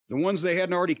 the ones they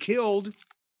hadn't already killed,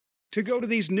 to go to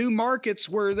these new markets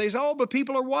where they say, oh, but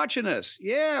people are watching us.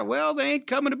 Yeah, well, they ain't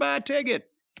coming to buy a ticket.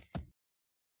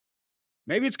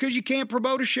 Maybe it's because you can't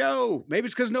promote a show. Maybe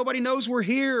it's because nobody knows we're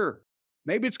here.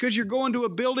 Maybe it's because you're going to a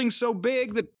building so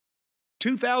big that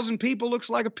 2,000 people looks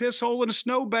like a piss hole in a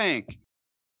snowbank.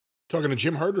 Talking to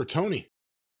Jim Hurt or Tony?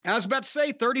 I was about to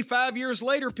say, 35 years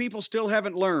later, people still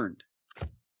haven't learned.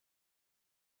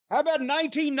 How about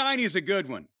 1990 is a good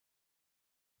one?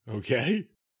 Okay.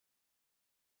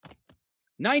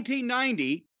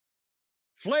 1990,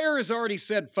 Flair has already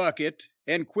said fuck it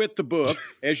and quit the book,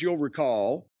 as you'll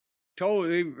recall.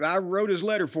 I wrote his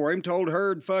letter for him, told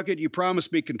Hurd, fuck it, you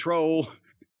promised me control.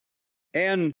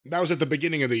 And that was at the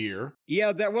beginning of the year.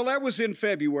 Yeah, that was in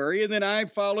February, and then I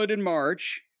followed in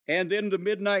March, and then the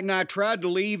Midnight Night tried to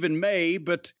leave in May,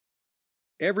 but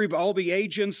all the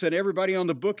agents and everybody on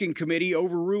the booking committee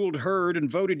overruled Hurd and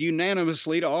voted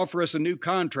unanimously to offer us a new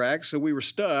contract, so we were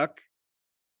stuck.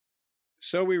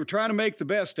 So we were trying to make the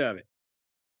best of it.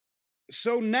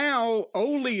 So now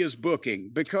Ole is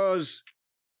booking because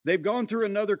they've gone through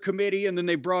another committee and then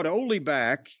they brought Ole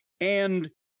back. And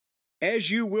as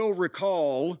you will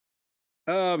recall,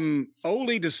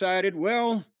 Ole decided,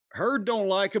 well, Hurd don't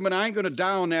like him and I ain't going to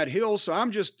die on that hill. So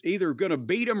I'm just either going to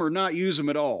beat him or not use him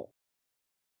at all.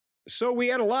 So we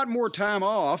had a lot more time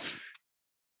off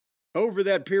over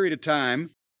that period of time.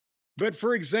 But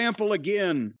for example,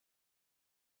 again,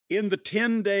 in the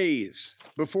 10 days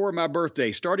before my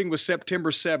birthday, starting with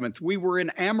September 7th, we were in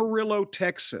Amarillo,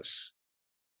 Texas,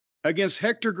 against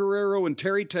Hector Guerrero and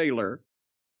Terry Taylor.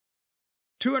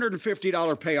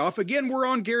 $250 payoff. Again, we're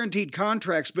on guaranteed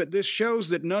contracts, but this shows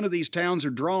that none of these towns are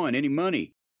drawing any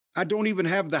money. I don't even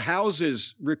have the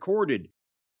houses recorded.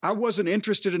 I wasn't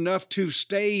interested enough to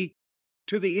stay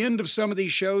to the end of some of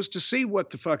these shows to see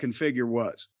what the fucking figure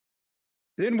was.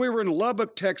 Then we were in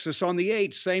Lubbock, Texas on the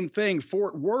 8th, same thing.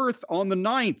 Fort Worth on the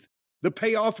 9th. The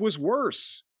payoff was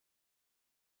worse.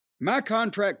 My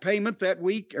contract payment that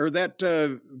week, or that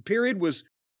period, was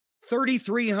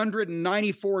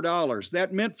 $3,394.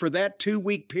 That meant for that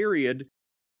 2-week period,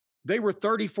 they were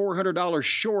 $3,400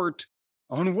 short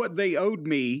on what they owed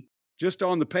me just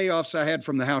on the payoffs I had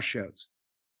from the house shows.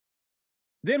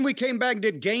 Then we came back and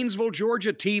did Gainesville,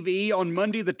 Georgia TV on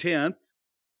Monday the 10th.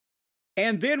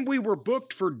 And then we were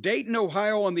booked for Dayton,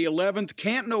 Ohio on the 11th,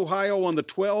 Canton, Ohio on the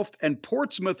 12th, and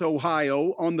Portsmouth,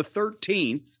 Ohio on the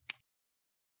 13th.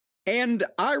 And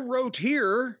I wrote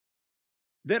here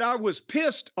that I was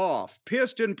pissed off,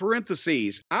 pissed in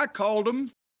parentheses. I called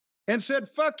them and said,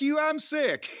 fuck you, I'm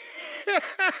sick.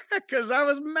 Because I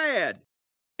was mad.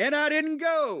 And I didn't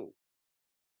go.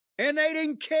 And they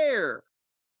didn't care.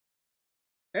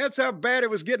 That's how bad it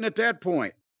was getting at that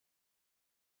point.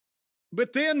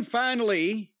 But then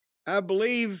finally, I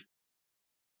believe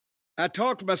I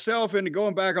talked myself into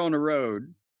going back on the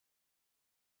road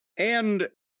and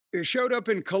showed up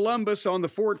in Columbus on the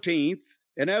 14th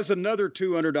and has another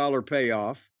 $200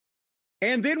 payoff.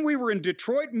 And then we were in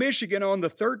Detroit, Michigan on the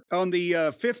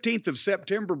 15th of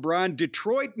September, Brian.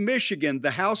 Detroit, Michigan, the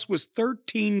house was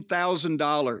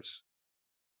 $13,000.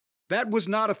 That was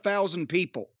not 1,000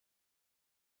 people.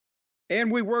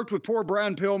 And we worked with poor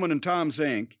Brian Pillman and Tom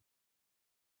Zink.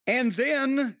 And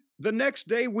then The next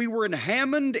day, we were in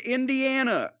Hammond,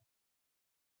 Indiana.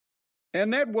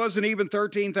 And that wasn't even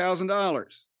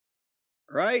 $13,000,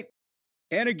 right?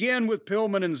 And again with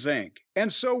Pillman and Zink.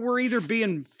 And so we're either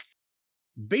being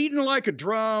beaten like a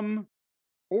drum,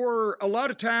 or a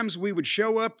lot of times we would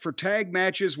show up for tag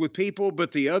matches with people,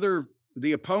 but the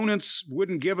opponents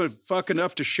wouldn't give a fuck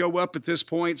enough to show up at this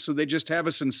point, so they just have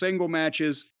us in single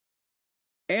matches.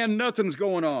 And nothing's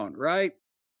going on, right?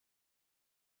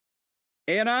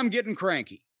 And I'm getting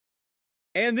cranky.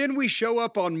 And then we show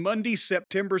up on Monday,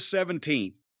 September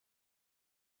 17th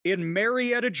in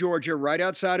Marietta, Georgia, right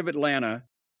outside of Atlanta,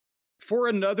 for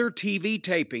another TV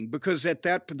taping, because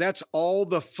that's all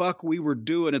the fuck we were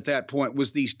doing at that point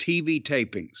was these TV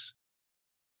tapings.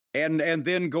 And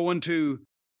then going to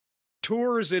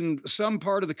tours in some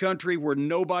part of the country where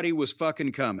nobody was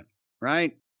fucking coming,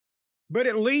 right? But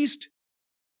at least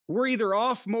we're either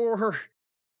off more,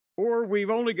 or we've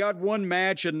only got one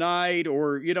match a night,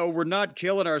 or, we're not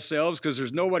killing ourselves because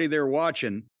there's nobody there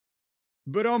watching.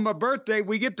 But on my birthday,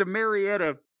 we get to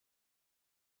Marietta.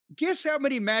 Guess how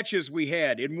many matches we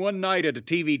had in one night at a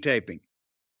TV taping?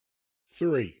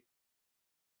 3.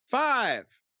 5.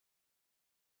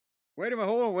 Wait a minute,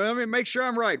 hold on. Let me make sure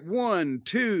I'm right. 1,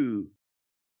 2,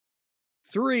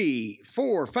 3,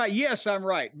 4, 5. Yes, I'm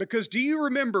right. Because do you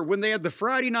remember when they had the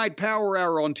Friday night Power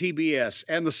Hour on TBS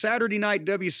and the Saturday night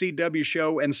WCW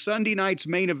show and Sunday night's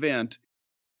main event?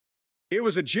 It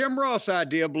was a Jim Ross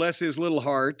idea, bless his little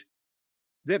heart,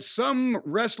 that some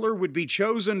wrestler would be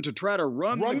chosen to try to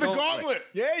run the gauntlet.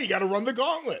 Yeah, you got to run the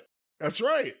gauntlet. That's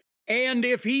right. And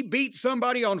if he beat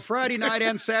somebody on Friday night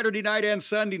and Saturday night and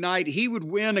Sunday night, he would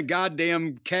win a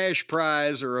goddamn cash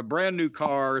prize or a brand new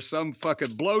car or some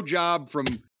fucking blowjob from,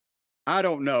 I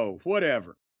don't know,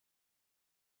 whatever.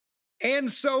 And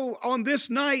so on this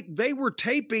night, they were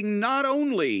taping not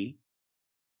only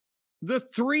the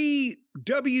 3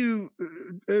 or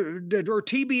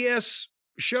TBS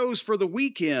shows for the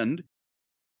weekend,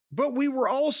 but we were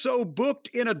also booked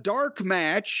in a dark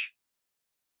match.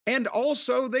 And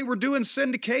also, they were doing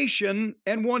syndication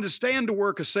and wanted to stand to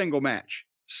work a single match.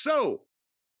 So,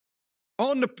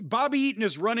 Bobby Eaton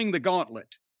is running the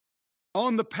gauntlet.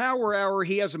 On the Power Hour,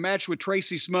 he has a match with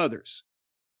Tracy Smothers.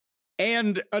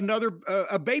 And another,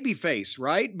 a babyface,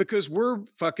 right? Because we're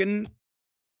fucking,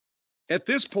 at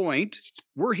this point,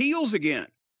 we're heels again.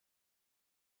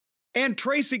 And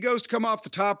Tracy goes to come off the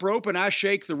top rope, and I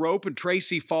shake the rope, and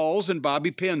Tracy falls, and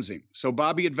Bobby pins him. So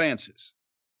Bobby advances.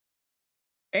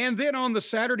 And then on the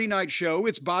Saturday night show,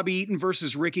 it's Bobby Eaton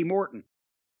versus Ricky Morton.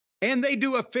 And they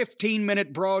do a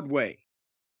 15-minute Broadway.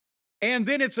 And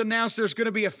then it's announced there's going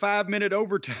to be a 5-minute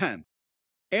overtime.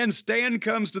 And Stan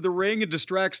comes to the ring and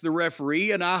distracts the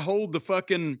referee, and I hold the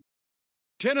fucking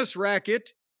tennis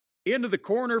racket into the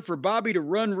corner for Bobby to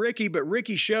run Ricky, but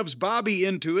Ricky shoves Bobby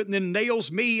into it and then nails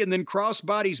me and then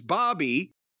crossbodies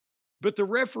Bobby. But the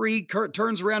referee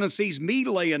turns around and sees me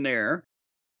laying there.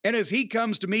 And as he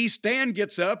comes to me, Stan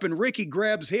gets up and Ricky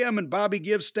grabs him and Bobby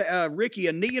gives Ricky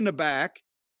a knee in the back.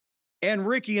 And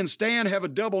Ricky and Stan have a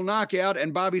double knockout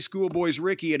and Bobby schoolboys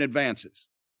Ricky and advances.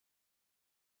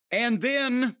 And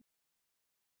then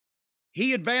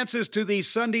he advances to the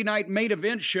Sunday night main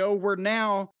event show where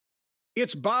now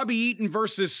it's Bobby Eaton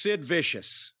versus Sid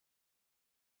Vicious.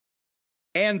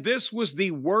 And this was the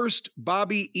worst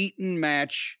Bobby Eaton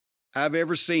match I've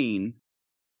ever seen.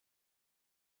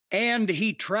 And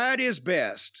he tried his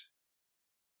best,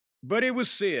 but it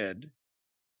was Sid.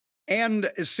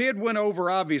 And Sid went over,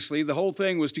 obviously. The whole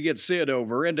thing was to get Sid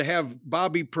over and to have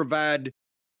Bobby provide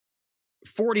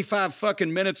 45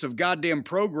 fucking minutes of goddamn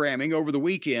programming over the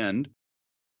weekend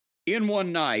in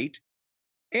one night.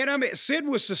 And I mean, Sid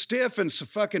was so stiff and so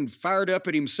fucking fired up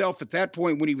at himself at that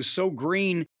point when he was so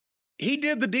green. He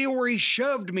did the deal where he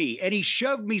shoved me, and he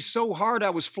shoved me so hard I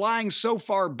was flying so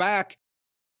far back.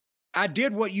 I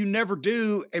did what you never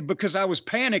do because I was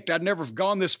panicked. I'd never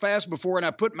gone this fast before, and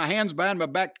I put my hands behind my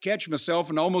back to catch myself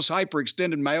and almost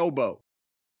hyperextended my elbow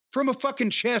from a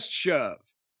fucking chest shove,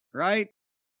 right?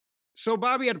 So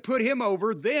Bobby had to put him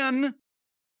over. Then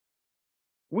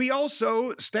we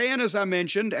also, Stan, as I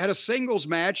mentioned, had a singles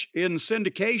match in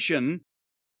syndication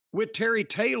with Terry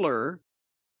Taylor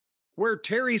where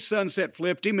Terry sunset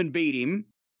flipped him and beat him.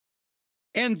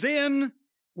 And then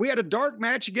we had a dark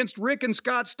match against Rick and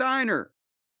Scott Steiner,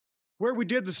 where we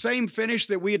did the same finish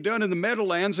that we had done in the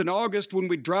Meadowlands in August when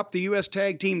we dropped the U.S.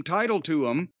 Tag Team title to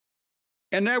them.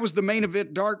 And that was the main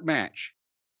event dark match.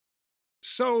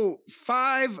 So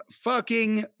 5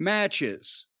 fucking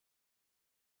matches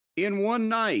in one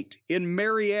night in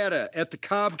Marietta at the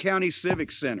Cobb County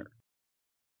Civic Center.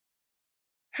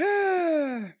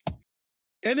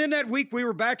 And then that week we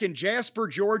were back in Jasper,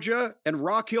 Georgia, and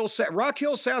Rock Hill,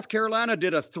 South Carolina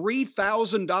did a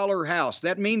 $3,000 house.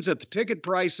 That means that the ticket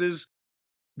prices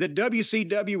that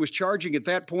WCW was charging at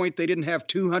that point, they didn't have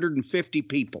 250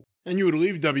 people. And you would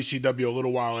leave WCW a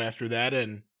little while after that,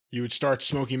 and you would start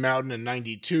Smoky Mountain in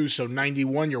 92. So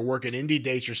 91, you're working indie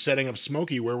dates, you're setting up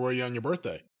Smoky. Where were you on your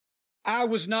birthday? I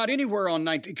was not anywhere on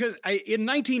 19, because in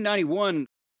 1991,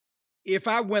 if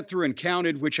I went through and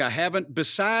counted, which I haven't,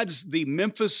 besides the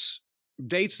Memphis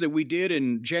dates that we did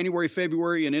in January,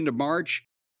 February, and into March,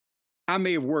 I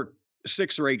may have worked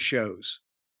 6 or 8 shows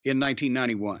in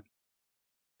 1991.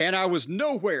 And I was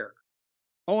nowhere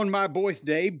on my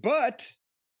birthday, but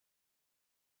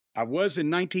I was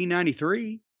in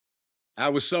 1993. I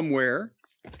was somewhere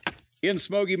in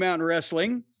Smoky Mountain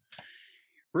Wrestling.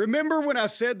 Remember when I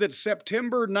said that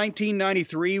September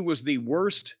 1993 was the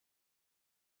worst?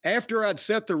 After I'd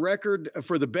set the record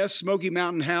for the best Smoky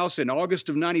Mountain house in August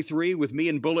of 93 with me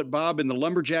and Bullet Bob in the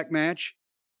Lumberjack match,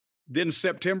 then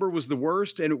September was the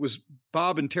worst, and it was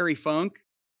Bob and Terry Funk,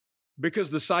 because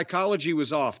the psychology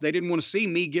was off. They didn't want to see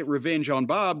me get revenge on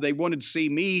Bob. They wanted to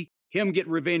see him get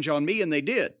revenge on me, and they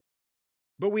did.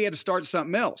 But we had to start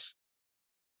something else.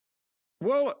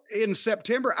 Well, in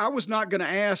September, I was not going to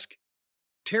ask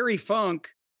Terry Funk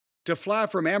to fly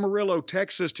from Amarillo,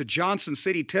 Texas to Johnson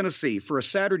City, Tennessee for a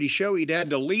Saturday show. He'd had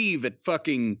to leave at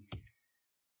fucking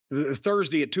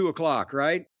Thursday at 2:00,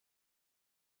 right?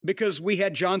 Because we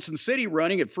had Johnson City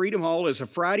running at Freedom Hall as a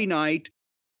Friday night.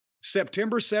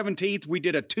 September 17th, we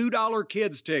did a $2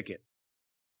 kids ticket.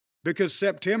 Because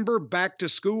September, back to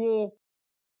school,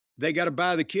 they got to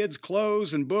buy the kids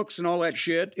clothes and books and all that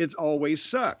shit. It's always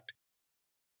sucked.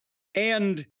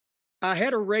 And I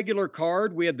had a regular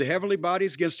card. We had the Heavenly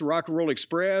Bodies against the Rock and Roll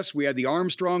Express. We had the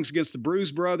Armstrongs against the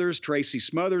Bruise Brothers, Tracy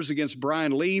Smothers against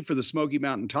Brian Lee for the Smoky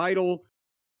Mountain title.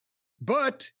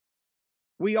 But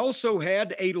we also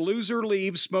had a loser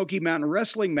leaves Smoky Mountain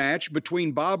Wrestling match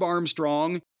between Bob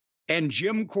Armstrong and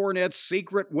Jim Cornette's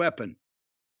Secret Weapon.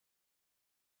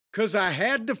 Because I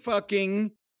had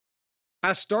to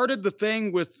I started the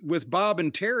thing with Bob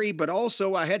and Terry, but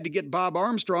also I had to get Bob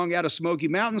Armstrong out of Smoky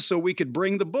Mountain so we could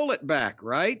bring the Bullet back,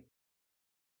 right?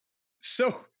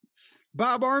 So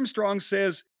Bob Armstrong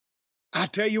says, I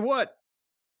tell you what,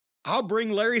 I'll bring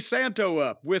Larry Santo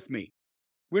up with me.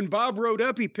 When Bob rode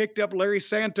up, he picked up Larry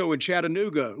Santo in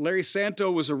Chattanooga. Larry Santo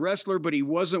was a wrestler, but he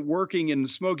wasn't working in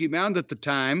Smoky Mountain at the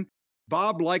time.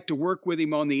 Bob liked to work with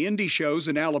him on the indie shows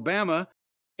in Alabama,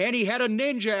 and he had a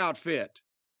ninja outfit.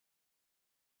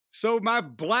 So my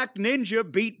black ninja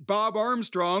beat Bob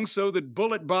Armstrong so that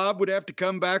Bullet Bob would have to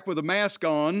come back with a mask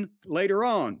on later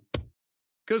on.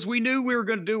 Because we knew we were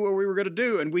going to do what we were going to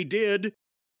do. And we did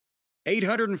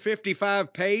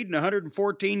 855 paid and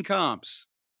 114 comps.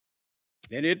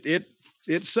 And it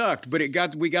sucked, but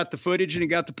we got the footage and it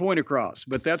got the point across.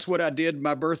 But that's what I did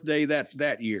my birthday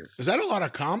that year. Is that a lot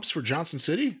of comps for Johnson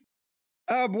City?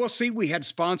 Well, see, we had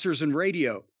sponsors and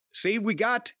radio. See,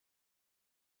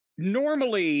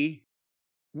 normally,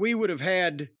 we would have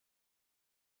had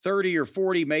 30 or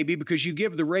 40 maybe, because you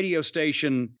give the radio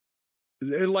station,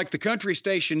 like the country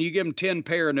station, you give them 10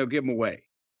 pair and they'll give them away.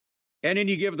 And then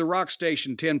you give the rock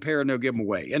station 10 pair and they'll give them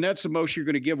away. And that's the most you're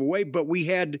going to give away. But we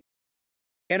had,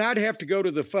 and I'd have to go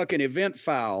to the fucking event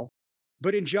file.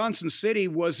 But in Johnson City,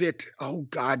 was it, oh,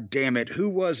 God damn it, who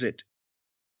was it?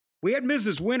 We had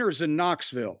Mrs. Winters in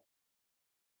Knoxville.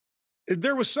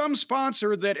 There was some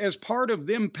sponsor that as part of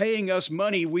them paying us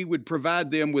money, we would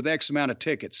provide them with X amount of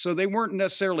tickets. So they weren't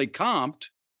necessarily comped,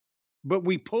 but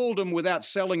we pulled them without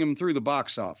selling them through the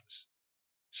box office.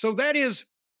 So that is,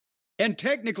 and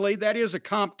technically that is a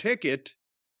comp ticket.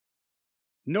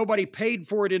 Nobody paid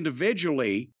for it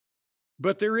individually,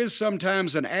 but there is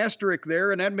sometimes an asterisk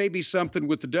there, and that may be something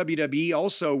with the WWE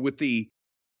also with the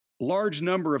large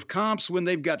number of comps when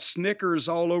they've got Snickers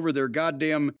all over their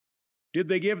goddamn. Did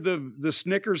they give the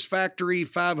Snickers factory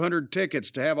 500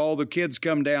 tickets to have all the kids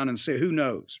come down and say, who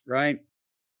knows, right?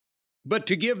 But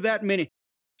to give that many,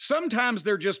 sometimes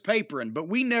they're just papering, but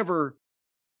we never,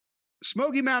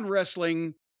 Smoky Mountain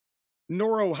Wrestling,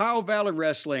 nor Ohio Valley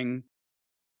Wrestling,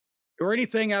 or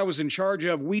anything I was in charge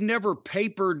of, we never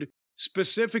papered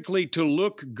specifically to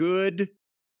look good,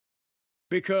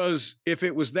 because if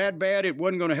it was that bad, it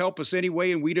wasn't going to help us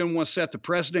anyway, and we didn't want to set the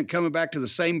precedent coming back to the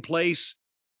same place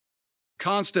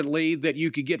constantly that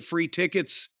you could get free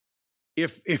tickets.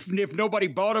 If nobody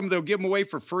bought them, they'll give them away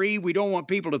for free. We don't want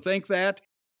people to think that.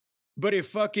 But if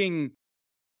fucking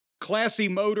Classy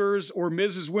Motors or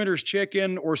Mrs. Winter's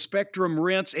Chicken or Spectrum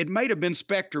Rents, it might have been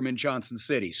Spectrum in Johnson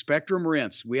City, Spectrum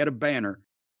Rents, we had a banner.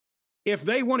 If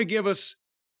they want to give us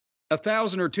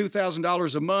 $1,000 or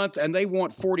 $2,000 a month and they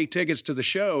want 40 tickets to the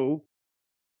show,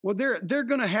 well, they're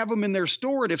going to have them in their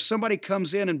store. And if somebody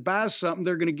comes in and buys something,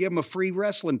 they're going to give them a free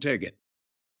wrestling ticket.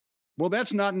 Well,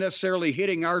 that's not necessarily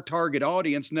hitting our target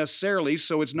audience necessarily,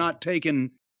 so it's not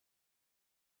taking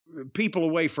people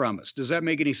away from us. Does that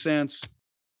make any sense?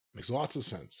 Makes lots of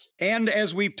sense. And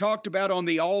as we've talked about on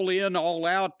the all in, all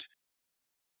out,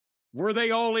 were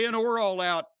they all in or all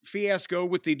out fiasco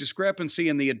with the discrepancy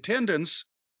in the attendance,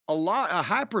 a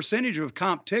high percentage of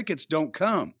comp tickets don't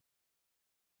come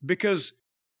because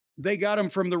they got them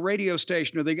from the radio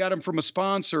station or they got them from a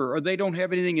sponsor or they don't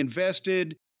have anything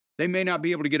invested. They may not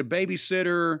be able to get a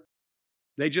babysitter.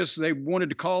 They wanted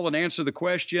to call and answer the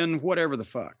question, whatever the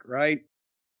fuck, right?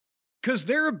 Because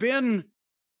there have been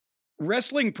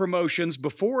wrestling promotions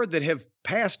before that have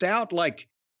passed out like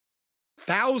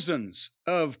thousands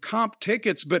of comp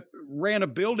tickets, but ran a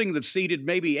building that seated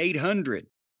maybe 800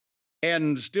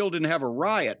 and still didn't have a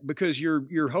riot because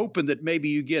you're hoping that maybe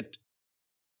you get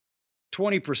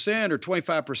 20% or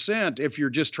 25% if you're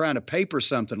just trying to paper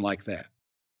something like that.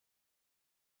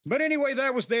 But anyway,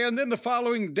 that was there. And then the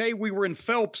following day we were in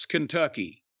Phelps,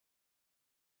 Kentucky.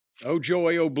 Oh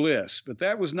joy, oh bliss. But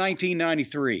that was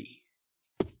 1993.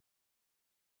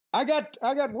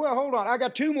 Well, hold on. I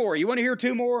got two more. You want to hear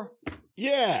two more?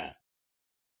 Yeah.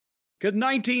 Because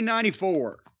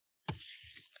 1994.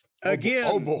 Again.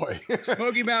 Oh boy.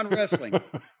 Smoky Mountain Wrestling.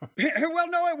 Well,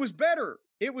 no, it was better.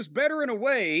 It was better in a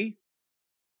way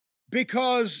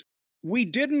because we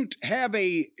didn't have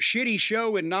a shitty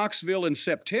show in Knoxville in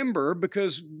September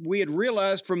because we had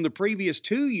realized from the previous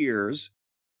 2 years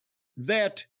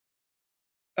that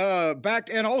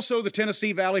and also the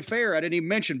Tennessee Valley Fair. I didn't even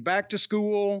mention back to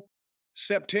school,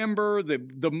 September,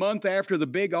 the month after the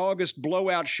big August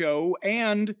blowout show,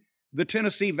 and the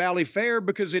Tennessee Valley Fair,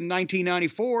 because in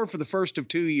 1994, for the first of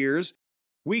 2 years,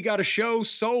 we got a show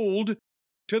sold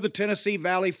to the Tennessee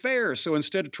Valley Fair. So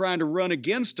instead of trying to run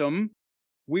against them,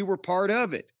 we were part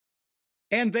of it.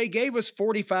 And they gave us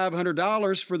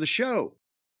 $4,500 for the show,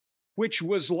 which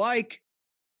was like,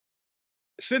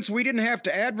 since we didn't have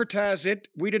to advertise it,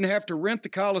 we didn't have to rent the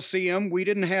Coliseum, we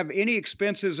didn't have any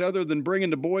expenses other than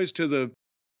bringing the boys to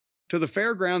the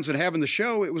fairgrounds and having the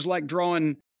show. It was like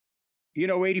drawing,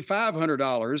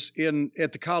 $8,500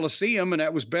 at the Coliseum, and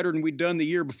that was better than we'd done the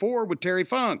year before with Terry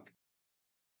Funk.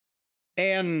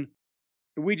 And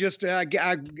we just,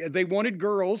 they wanted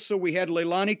girls, so we had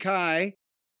Leilani Kai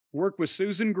work with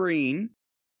Susan Green.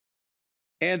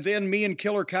 And then me and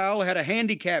Killer Kyle had a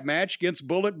handicap match against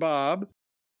Bullet Bob.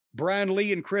 Brian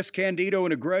Lee and Chris Candido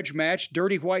in a grudge match.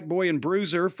 Dirty White Boy and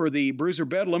Bruiser for the Bruiser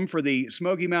Bedlam for the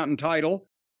Smoky Mountain title.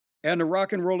 And the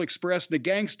Rock and Roll Express and the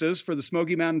Gangstas for the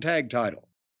Smoky Mountain tag title.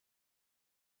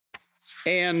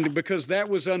 And because that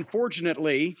was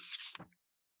unfortunately,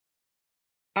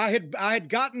 I had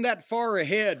gotten that far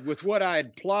ahead with what I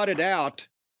had plotted out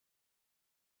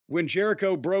when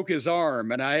Jericho broke his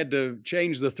arm, and I had to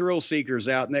change the Thrill Seekers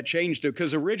out, and that changed it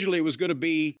because originally it was going to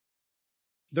be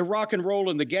the Rock and Roll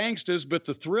and the Gangstas, but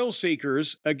the Thrill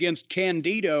Seekers against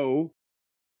Candido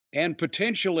and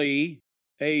potentially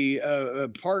a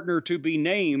partner to be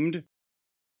named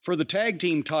for the tag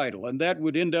team title, and that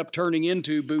would end up turning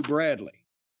into Boo Bradley.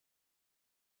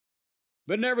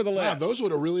 But nevertheless, wow, those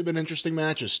would have really been interesting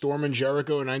matches. Storm and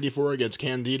Jericho in '94 against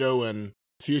Candido and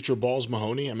future Balls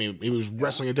Mahoney. I mean, he was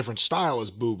wrestling a different style as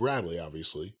Boo Bradley,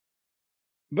 obviously.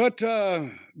 But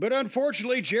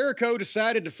unfortunately, Jericho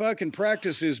decided to fucking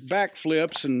practice his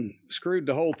backflips and screwed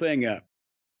the whole thing up.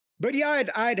 But yeah,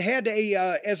 I'd had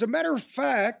as a matter of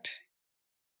fact,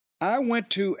 I went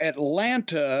to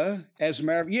Atlanta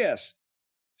yes,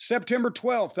 September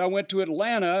 12th. I went to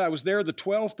Atlanta. I was there the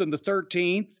 12th and the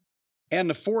 13th and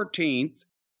the 14th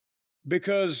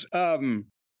because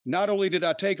not only did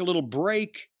I take a little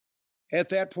break at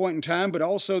that point in time, but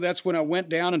also that's when I went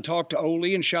down and talked to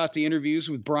Ole and shot the interviews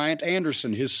with Bryant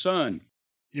Anderson, his son.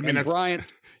 You mean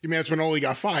that's when Ole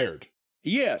got fired?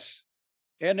 Yes.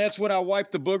 And that's when I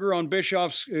wiped the booger on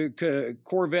Bischoff's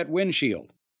Corvette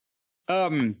windshield.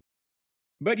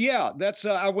 But yeah, that's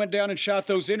I went down and shot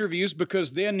those interviews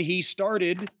because then he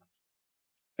started,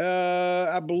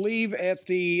 I believe at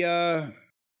the,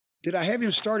 did I have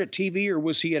him start at TV or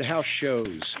was he at house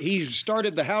shows? He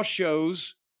started the house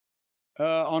shows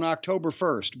on October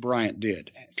 1st, Bryant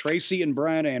did. Tracy and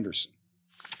Brian Anderson.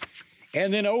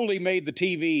 And then Ole made the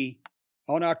TV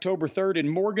on October 3rd in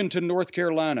Morganton, North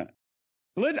Carolina.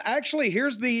 Actually,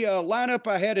 here's the lineup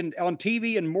I had on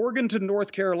TV in Morganton,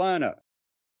 North Carolina.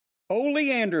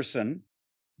 Ole Anderson,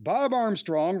 Bob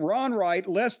Armstrong, Ron Wright,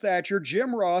 Les Thatcher,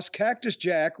 Jim Ross, Cactus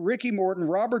Jack, Ricky Morton,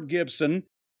 Robert Gibson,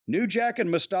 New Jack and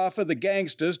Mustafa, the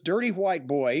Gangstas, Dirty White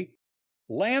Boy,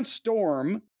 Lance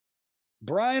Storm,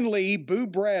 Brian Lee, Boo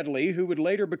Bradley, who would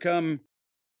later become,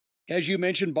 as you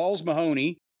mentioned, Balls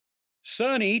Mahoney,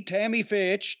 Sonny, Tammy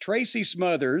Fitch, Tracy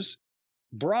Smothers,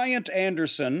 Bryant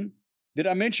Anderson. Did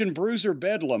I mention Bruiser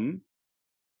Bedlam?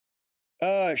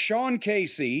 Sean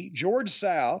Casey, George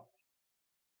South,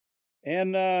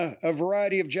 and a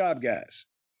variety of job guys.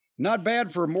 Not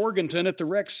bad for Morganton at the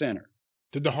rec center.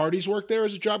 Did the Hardys work there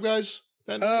as a job guys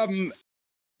that night?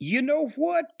 You know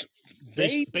what?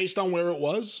 Based on where it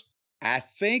was? I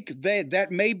think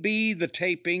that may be the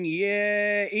taping.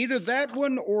 Yeah, either that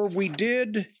one or we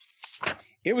did.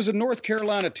 It was a North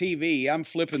Carolina TV. I'm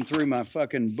flipping through my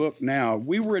fucking book now.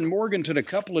 We were in Morganton a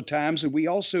couple of times, and we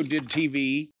also did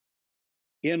TV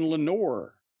in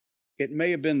Lenoir. It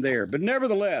may have been there, but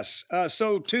nevertheless,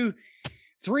 so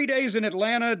 3 days in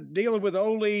Atlanta, dealing with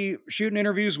Ole, shooting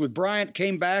interviews with Bryant,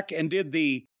 came back and did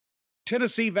the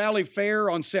Tennessee Valley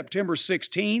Fair on September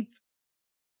 16th.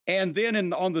 And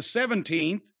then on the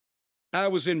 17th, I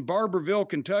was in Barberville,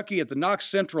 Kentucky at the Knox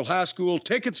Central High School.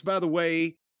 Tickets, by the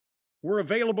way, were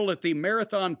available at the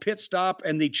Marathon Pit Stop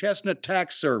and the Chestnut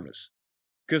Tax Service,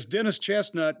 because Dennis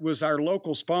Chestnut was our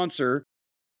local sponsor,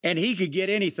 and he could get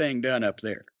anything done up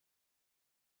there.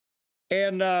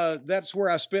 And that's where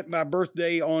I spent my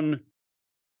birthday in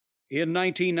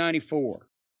 1994.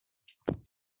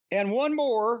 And one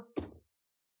more,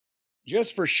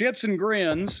 just for shits and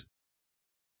grins,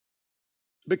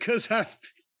 because I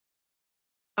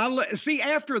see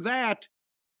after that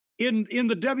in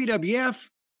the WWF,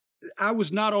 I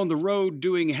was not on the road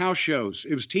doing house shows.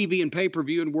 It was TV and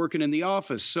pay-per-view and working in the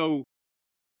office. So,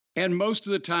 and most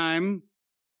of the time,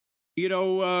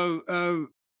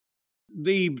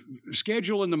 the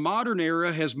schedule in the modern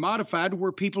era has modified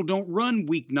where people don't run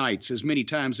weeknights as many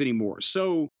times anymore.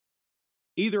 So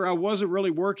either I wasn't really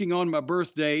working on my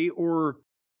birthday or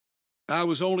I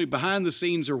was only behind the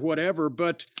scenes or whatever.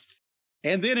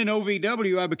 And then in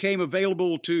OVW, I became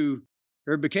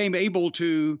able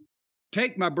to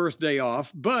take my birthday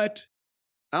off. But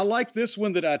I like this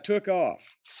one that I took off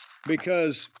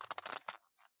because,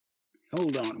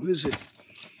 hold on, what is it?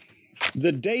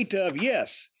 The date of,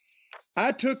 yes,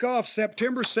 I took off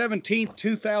September 17th,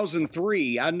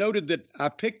 2003. I noted that I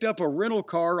picked up a rental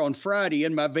car on Friday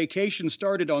and my vacation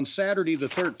started on Saturday the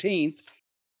 13th.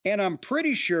 And I'm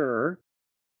pretty sure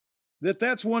that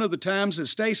that's one of the times that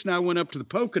Stace and I went up to the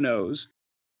Poconos.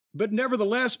 But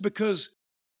nevertheless, because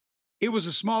it was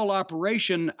a small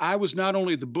operation, I was not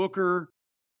only the booker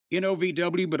in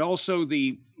OVW, but also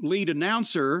the lead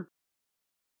announcer.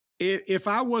 If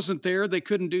I wasn't there, they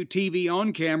couldn't do TV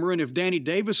on camera. And if Danny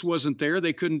Davis wasn't there,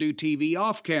 they couldn't do TV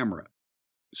off camera.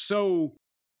 So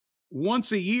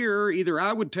once a year, either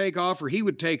I would take off or he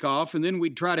would take off. And then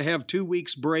we'd try to have 2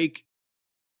 weeks break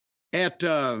at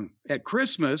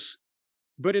Christmas.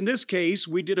 But in this case,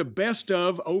 we did a best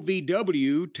of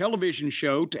OVW television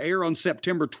show to air on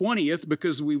September 20th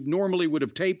because we normally would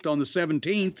have taped on the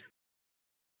 17th.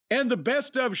 And the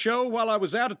best of show while I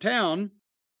was out of town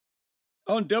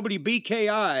on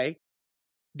WBKI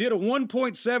did a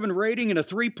 1.7 rating and a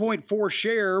 3.4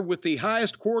 share, with the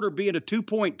highest quarter being a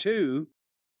 2.2.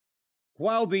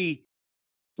 While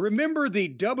remember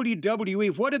the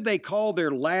WWE, what did they call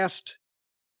their last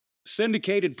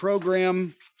syndicated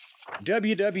program?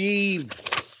 WWE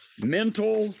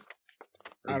Mental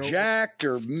or Jacked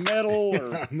or Metal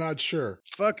or I'm not sure.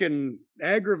 Fucking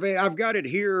aggravate. I've got it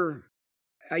here.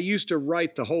 I used to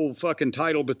write the whole fucking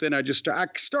title, but then I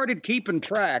started keeping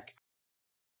track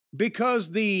because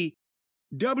the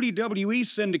WWE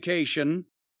syndication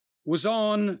was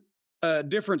on a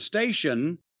different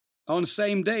station on the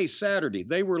same day, Saturday.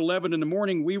 They were 11 in the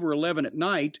morning. We were 11 at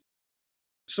night.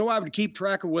 So I would keep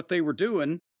track of what they were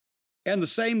doing. And the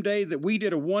same day that we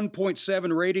did a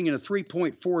 1.7 rating and a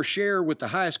 3.4 share, with the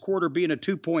highest quarter being a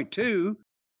 2.2,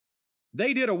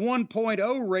 they did a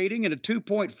 1.0 rating and a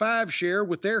 2.5 share,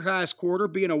 with their highest quarter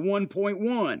being a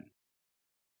 1.1.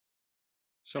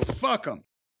 So fuck them.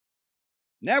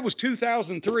 And that was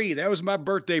 2003. That was my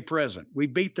birthday present. We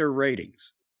beat their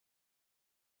ratings.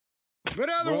 But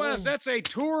otherwise, that's a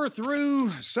tour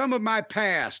through some of my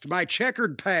past, my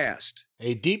checkered past.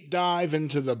 A deep dive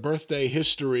into the birthday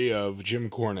history of Jim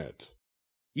Cornette.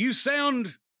 You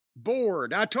sound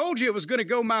bored. I told you it was going to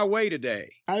go my way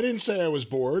today. I didn't say I was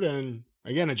bored, and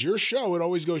again, it's your show. It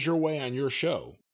always goes your way on your show.